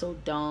sounds so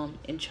dumb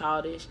and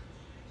childish,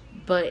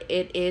 but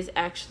it is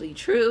actually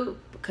true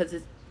because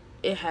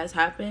it has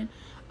happened.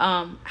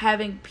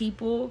 Having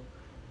people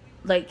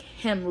like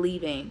him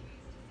leaving,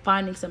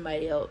 finding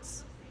somebody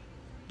else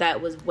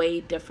that was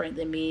way different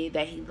than me,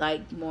 that he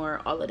liked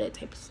more, all of that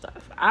type of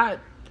stuff. I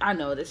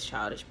know this is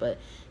childish, but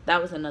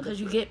that was another.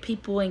 Because you get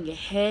people in your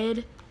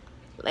head.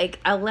 Like,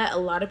 I let a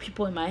lot of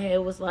people in my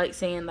head was like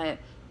saying that,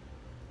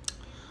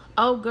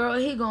 oh girl,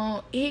 he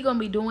gonna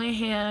be doing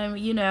him,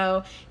 you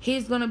know,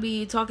 he's gonna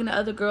be talking to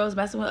other girls,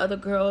 messing with other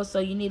girls, so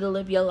you need to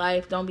live your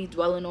life, don't be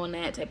dwelling on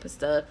that type of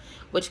stuff,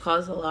 which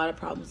caused a lot of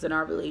problems in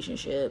our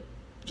relationship,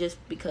 just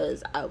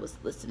because I was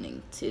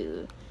listening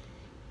to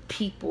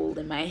people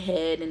in my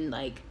head and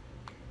like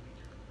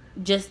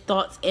just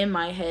thoughts in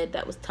my head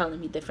that was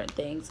telling me different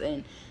things.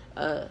 And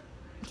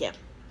yeah,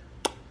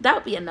 that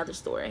would be another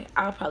story.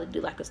 I'll probably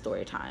do like a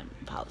story time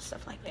about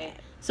stuff like that.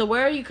 So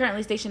where are you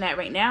currently stationed at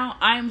right now?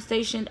 I am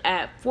stationed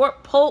at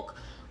Fort Polk,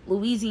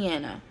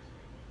 Louisiana.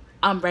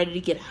 I'm ready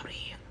to get out of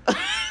here.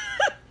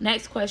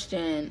 Next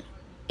question.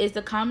 Is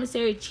the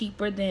commissary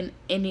cheaper than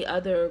any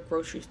other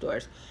grocery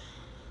stores?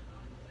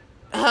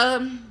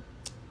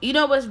 You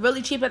know what's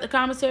really cheap at the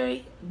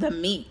commissary? The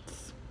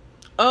meats.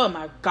 Oh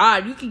my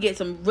God, you can get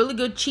some really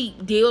good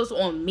cheap deals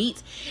on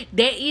meats.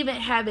 They even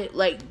have it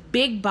like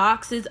big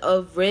boxes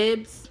of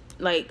ribs,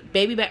 like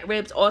baby back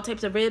ribs, all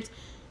types of ribs.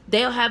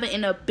 They'll have it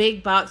in a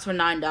big box for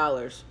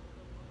 $9.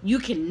 You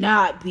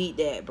cannot beat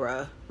that,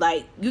 bruh.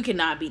 Like, you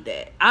cannot beat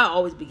that. I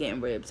always be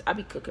getting ribs. I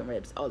be cooking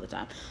ribs all the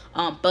time.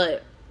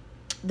 But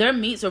their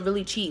meats are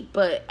really cheap.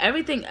 But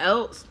everything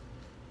else,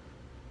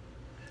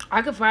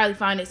 I could probably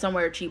find it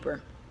somewhere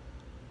cheaper.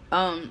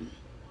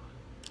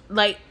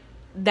 Like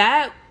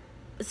that,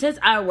 since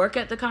I work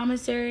at the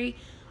commissary,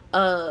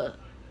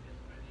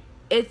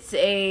 it's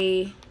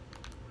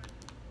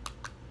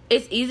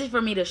easy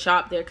for me to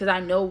shop there because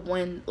I know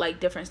when like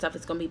different stuff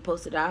is gonna be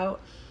posted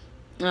out,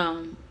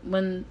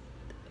 when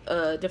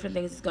different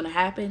things is gonna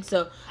happen.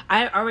 So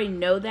I already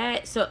know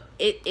that. So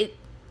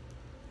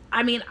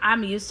I mean,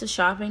 I'm used to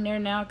shopping there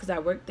now because I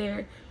work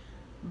there.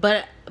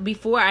 But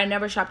before, I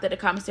never shopped at the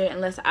commissary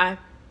unless I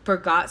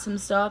forgot some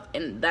stuff,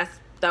 and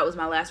that was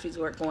my last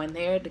resort, going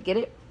there to get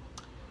it.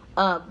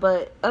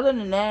 But other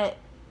than that,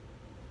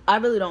 I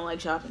really don't like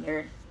shopping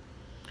there.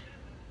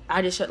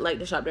 I just like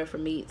to shop there for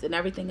meats, and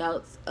everything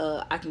else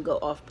I can go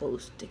off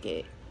post to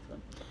get. So,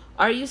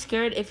 are you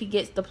scared if he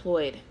gets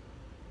deployed?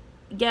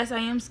 Yes, I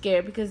am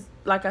scared because,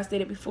 like I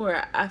stated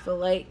before, I feel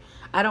like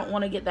I don't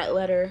want to get that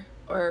letter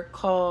or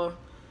call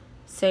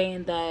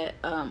saying that,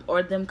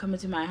 or them coming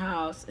to my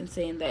house and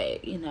saying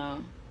that, you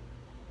know,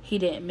 he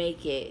didn't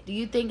make it. Do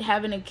you think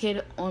having a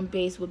kid on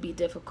base would be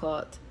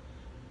difficult?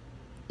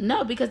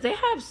 No, because they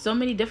have so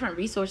many different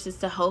resources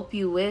to help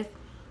you with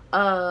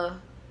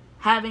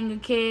having a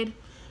kid.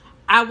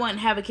 I wouldn't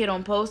have a kid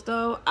on post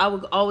though. I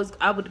would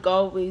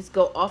always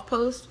go off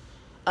post.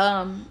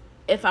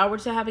 If I were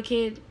to have a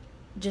kid,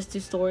 just do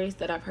stories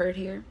that I've heard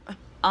here.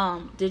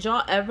 Did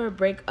y'all ever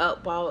break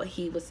up while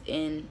he was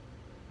in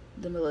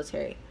the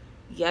military?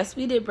 Yes,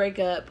 we did break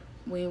up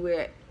when we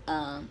were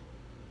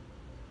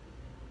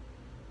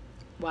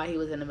while he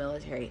was in the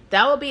military.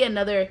 That would be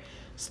another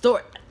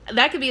story.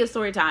 That could be a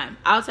story time.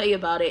 I'll tell you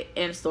about it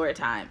in story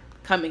time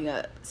coming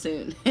up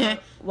soon.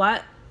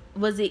 What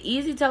was it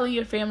easy telling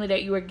your family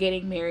that you were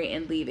getting married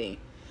and leaving?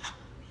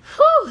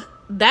 Whew.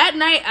 That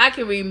night, I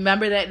can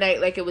remember that night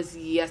like it was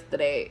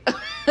yesterday.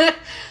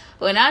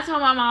 When I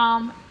told my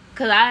mom,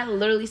 because I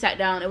literally sat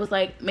down, it was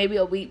like maybe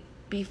a week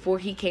before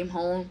he came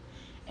home,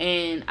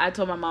 and I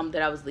told my mom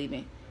that I was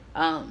leaving.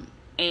 And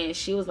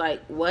she was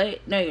like,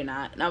 what? No, you're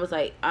not. And I was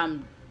like,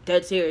 I'm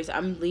dead serious.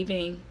 I'm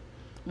leaving.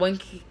 When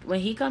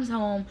he comes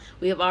home,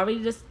 we have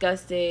already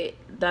discussed it,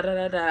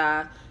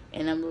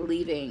 and I'm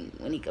leaving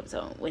when he comes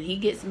home. When he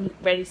gets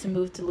ready to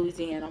move to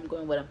Louisiana, I'm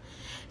going with him.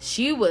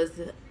 She was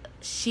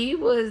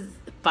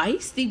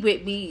feisty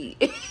with me.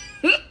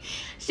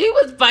 She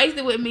was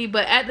feisty with me,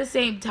 but at the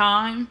same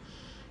time,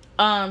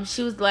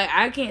 She was like,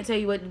 I can't tell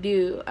you what to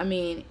do. I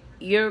mean,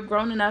 you're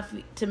grown enough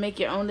to make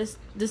your own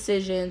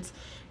decisions.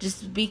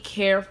 Just be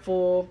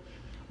careful.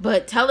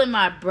 But telling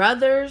my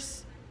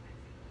brothers,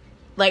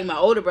 like my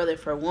older brother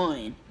for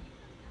one,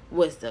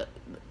 was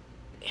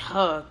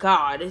oh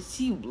God,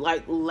 she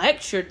like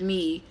lectured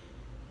me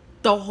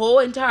the whole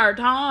entire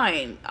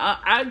time.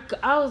 I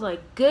was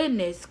like,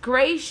 goodness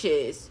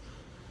gracious.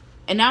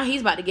 And now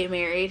he's about to get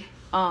married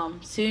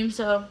soon,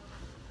 so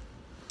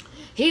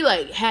he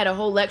like had a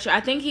whole lecture.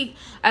 I think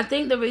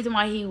the reason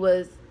why he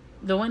was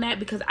doing that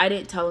because I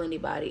didn't tell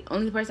anybody.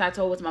 Only person I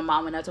told was my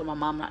mom, and I told my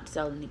mom not to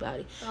tell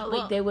anybody.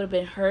 Like they would have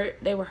been hurt.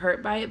 They were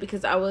hurt by it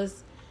because I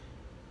was,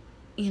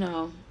 you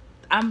know,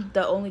 I'm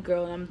the only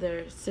girl and I'm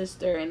their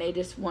sister, and they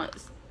just want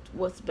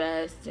what's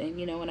best, and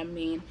you know what I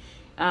mean.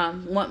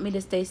 Want me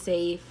to stay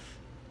safe,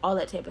 all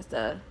that type of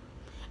stuff.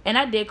 And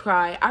I did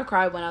cry. I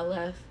cried when I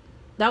left.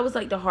 That was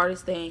like the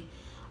hardest thing.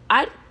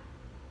 I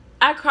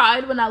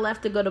cried when I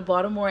left to go to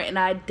Baltimore, and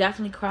I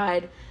definitely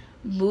cried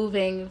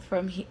moving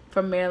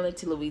from Maryland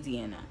to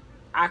Louisiana.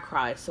 I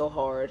cried so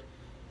hard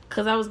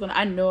because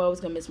I know I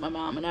was gonna miss my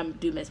mom, and I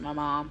do miss my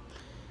mom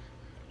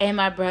and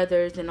my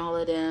brothers and all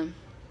of them.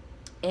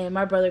 And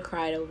my brother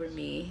cried over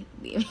me.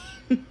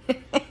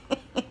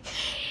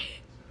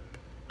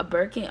 A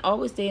bird can't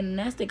always stay in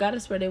the nest. They gotta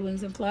spread their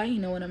wings and fly. You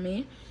know what I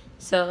mean?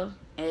 So,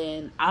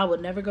 and I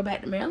would never go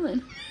back to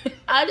Maryland.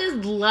 I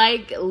just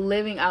like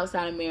living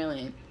outside of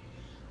Maryland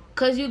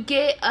because you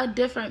get a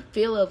different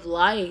feel of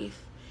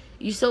life.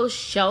 You're so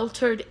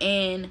sheltered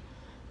in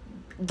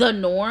the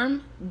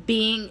norm,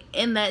 being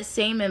in that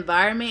same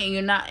environment, and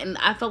you're not. And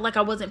I felt like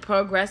I wasn't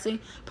progressing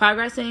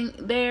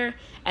there.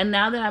 And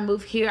now that I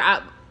moved here,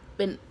 I've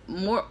been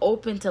more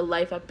open to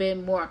life.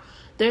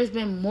 There's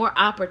been more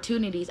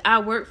opportunities. I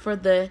work for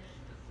the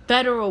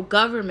federal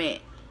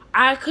government.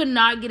 I could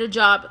not get a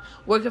job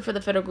working for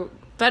the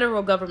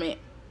federal government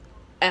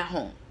at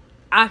home.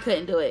 I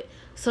couldn't do it.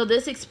 So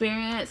this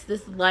experience,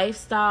 this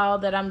lifestyle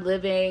that I'm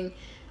living,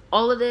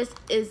 all of this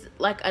is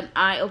like an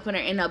eye-opener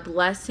and a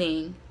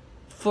blessing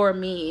for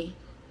me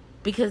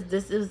because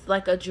this is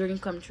like a dream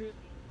come true.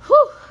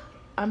 Whew.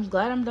 I'm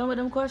glad I'm done with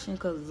them questions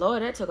because,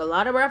 Lord, that took a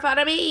lot of breath out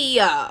of me.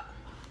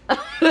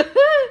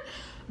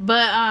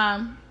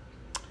 But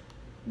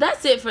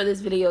that's it for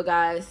this video,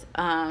 guys.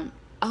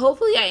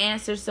 Hopefully I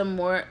answered some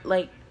more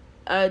like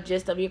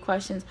gist of your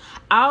questions.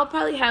 I'll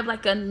probably have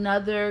like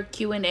another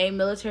Q&A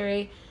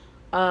military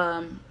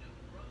about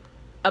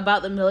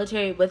the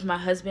military with my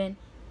husband.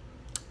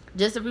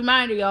 Just a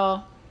reminder,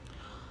 y'all,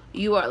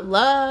 you are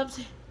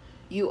loved,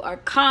 you are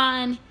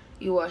kind,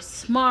 you are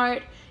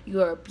smart,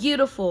 you are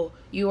beautiful,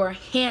 you are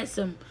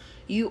handsome,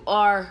 you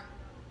are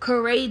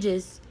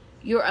courageous,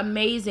 you're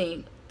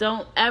amazing.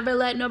 Don't ever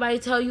let nobody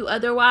tell you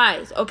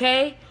otherwise,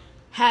 okay?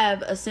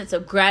 Have a sense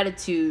of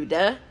gratitude.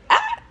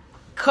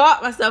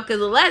 Caught myself because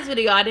the last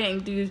video I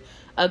didn't do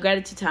a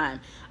gratitude time.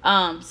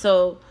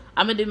 So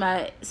I'm gonna do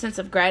my sense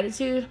of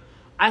gratitude.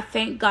 I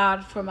thank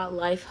God for my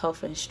life,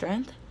 health, and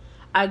strength.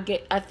 I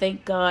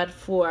thank God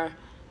for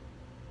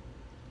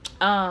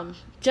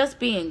just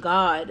being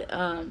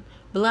God,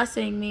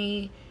 blessing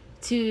me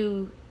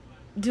to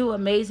do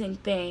amazing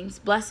things,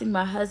 blessing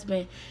my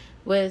husband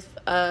with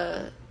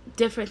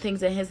different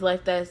things in his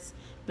life that's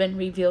been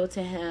revealed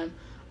to him.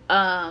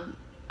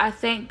 I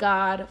thank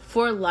God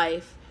for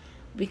life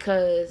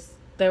because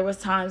there was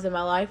times in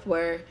my life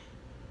where,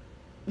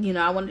 you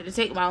know, I wanted to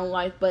take my own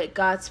life, but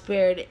God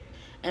spared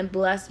and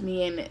blessed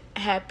me and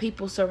had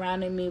people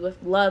surrounding me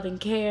with love and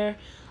care.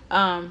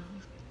 I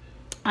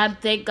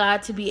thank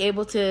God to be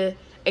able to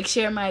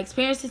share my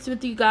experiences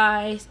with you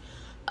guys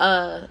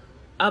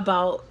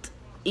about,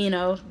 you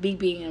know, me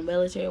being a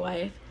military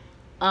wife.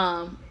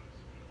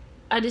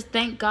 I just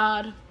thank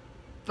God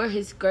for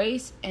his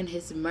grace and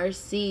his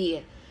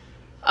mercy.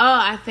 Oh,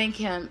 I thank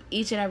him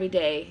each and every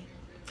day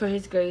for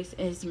his grace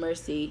and his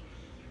mercy.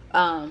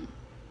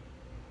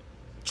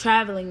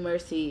 Traveling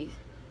mercy.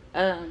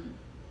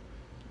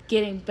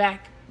 Getting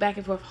back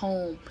and forth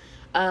home.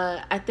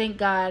 I thank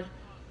God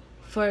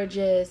for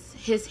just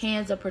his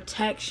hands of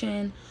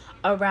protection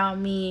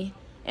around me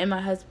and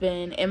my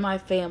husband and my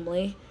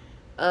family.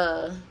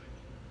 I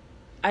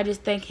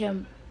just thank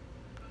him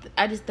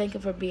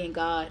for being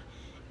God.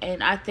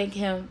 And I thank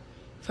him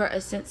for a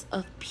sense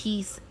of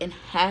peace and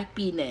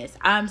happiness.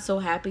 I'm so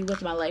happy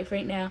with my life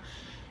right now.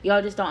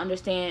 Y'all just don't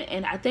understand.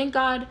 And I thank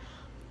God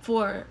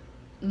for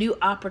new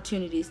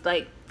opportunities,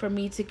 like for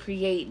me to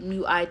create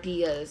new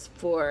ideas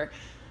for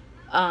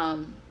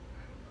that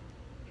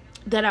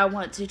I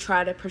want to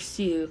try to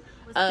pursue.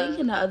 I was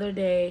thinking the other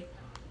day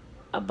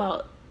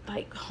about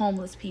like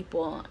homeless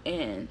people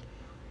and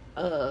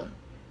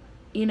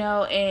you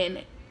know,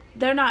 and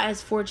they're not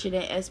as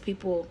fortunate as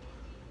people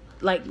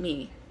like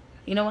me.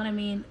 You know what I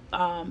mean?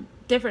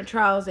 Different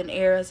trials and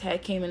errors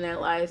had came in their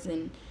lives,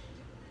 and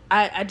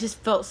I just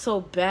felt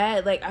so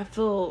bad. Like, I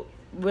feel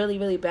really,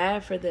 really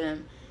bad for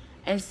them.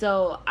 And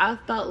so I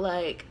felt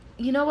like,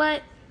 you know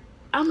what?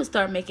 I'm going to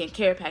start making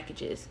care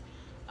packages.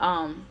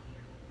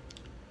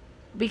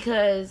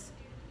 Because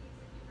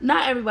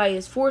not everybody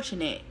is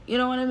fortunate. You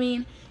know what I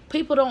mean?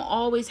 People don't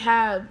always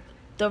have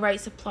the right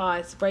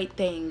supplies, right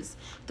things,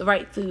 the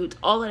right foods,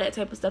 all of that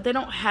type of stuff. They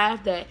don't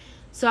have that.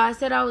 So I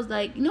said, I was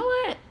like, you know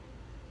what?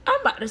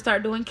 I'm about to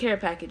start doing care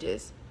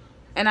packages.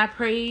 And I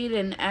prayed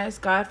and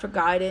asked God for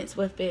guidance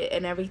with it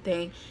and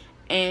everything.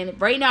 And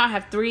right now I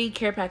have 3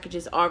 care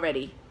packages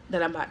already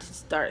that I'm about to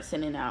start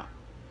sending out.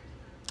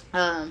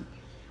 I'm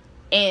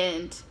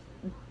going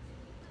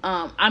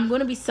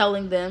to be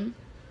selling them.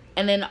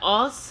 And then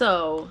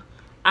also,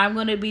 I'm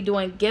going to be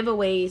doing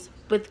giveaways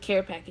with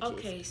care packages.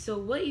 Okay, so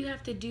what you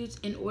have to do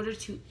in order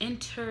to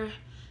enter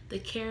the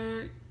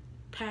care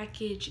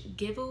package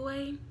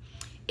giveaway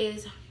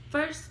is,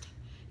 first,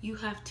 you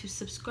have to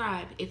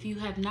subscribe. If you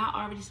have not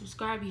already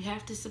subscribed, you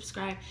have to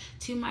subscribe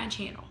to my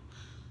channel.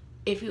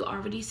 If you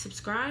already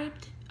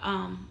subscribed,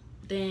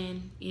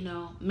 then, you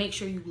know, make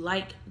sure you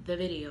like the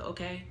video,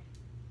 okay?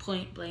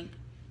 Point blank,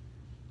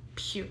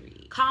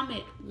 period.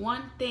 Comment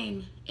one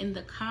thing in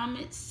the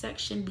comment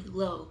section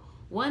below.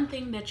 One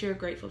thing that you're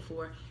grateful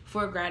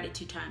for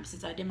gratitude time.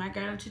 Since I did my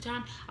gratitude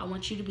time, I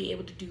want you to be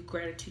able to do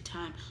gratitude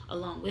time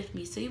along with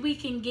me, so we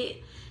can get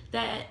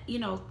that, you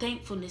know,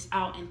 thankfulness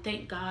out and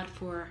thank God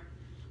for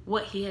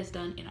what he has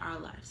done in our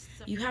lives.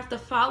 So you have to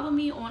follow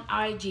me on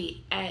IG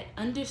at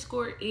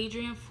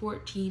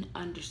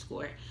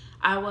 _Adrian14_.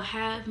 I will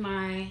have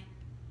my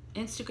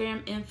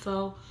Instagram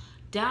info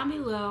down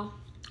below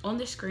on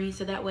the screen,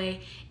 so that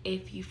way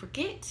if you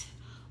forget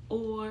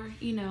or,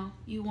 you know,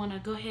 you want to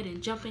go ahead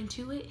and jump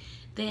into it,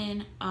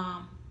 then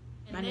I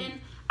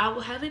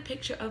will have a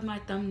picture of my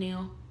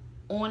thumbnail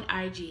on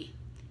IG.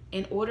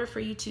 In order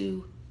for you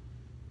to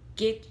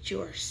get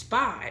your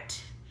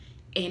spot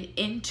and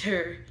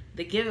enter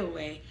the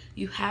giveaway,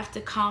 you have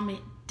to comment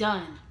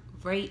done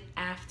right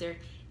after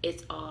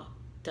it's all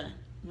done.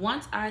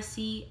 Once I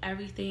see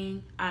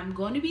everything, I'm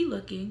going to be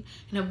looking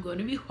and I'm going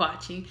to be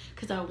watching,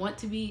 because I want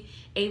to be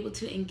able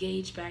to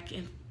engage back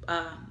in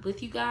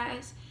with you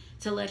guys,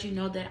 to let you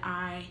know that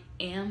I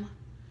am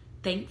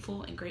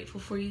thankful and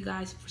grateful for you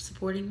guys for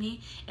supporting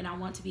me, and I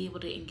want to be able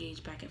to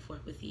engage back and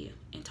forth with you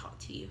and talk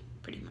to you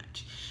pretty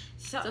much.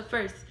 So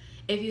first,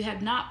 if you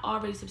have not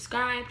already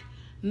subscribed,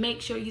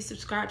 make sure you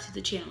subscribe to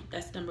the channel.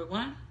 That's number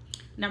 1.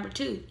 Number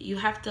 2, you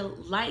have to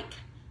like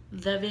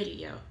the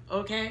video,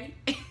 okay?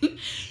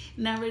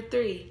 Number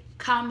 3,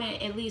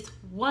 comment at least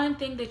one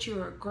thing that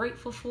you are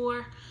grateful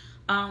for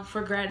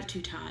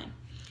gratitude time.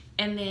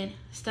 And then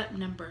step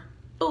number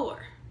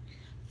 4,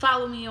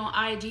 follow me on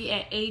IG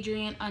at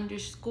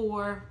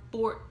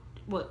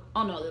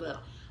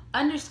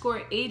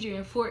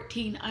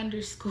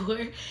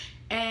Adrian_Adrian14_.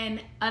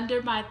 And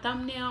under my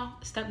thumbnail,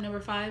 step number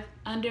 5,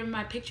 under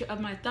my picture of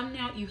my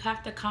thumbnail, you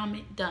have to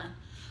comment done.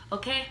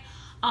 Okay?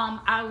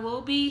 I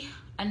will be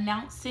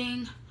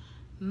announcing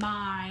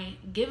my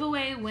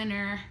giveaway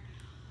winner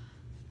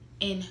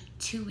in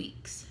 2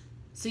 weeks.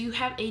 So you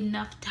have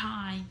enough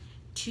time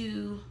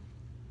to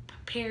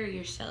prepare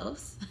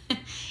yourselves.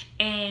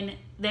 And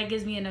that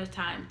gives me enough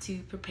time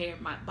to prepare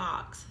my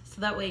box,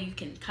 so that way you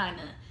can kind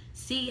of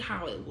see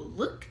how it will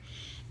look.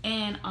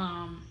 And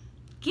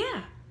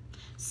yeah.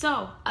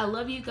 So I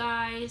love you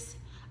guys.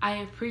 I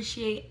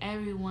appreciate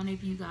every one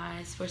of you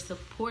guys for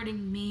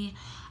supporting me.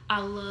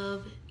 I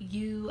love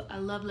you. I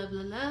love, love,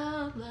 love,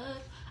 love,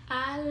 love.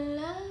 I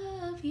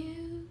love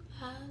you.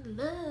 I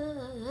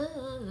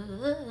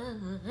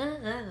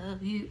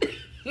love you.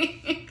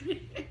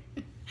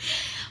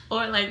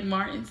 Or like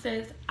Martin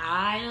says,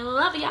 I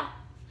love ya.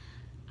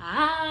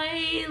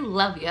 I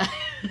love ya.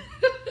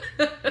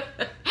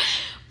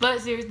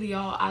 But seriously,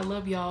 y'all, I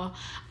love y'all.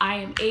 I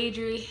am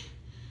Adri.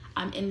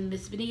 I'm ending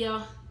this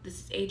video.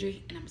 This is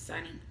Adri, and I'm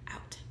signing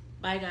out.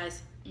 Bye,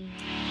 guys.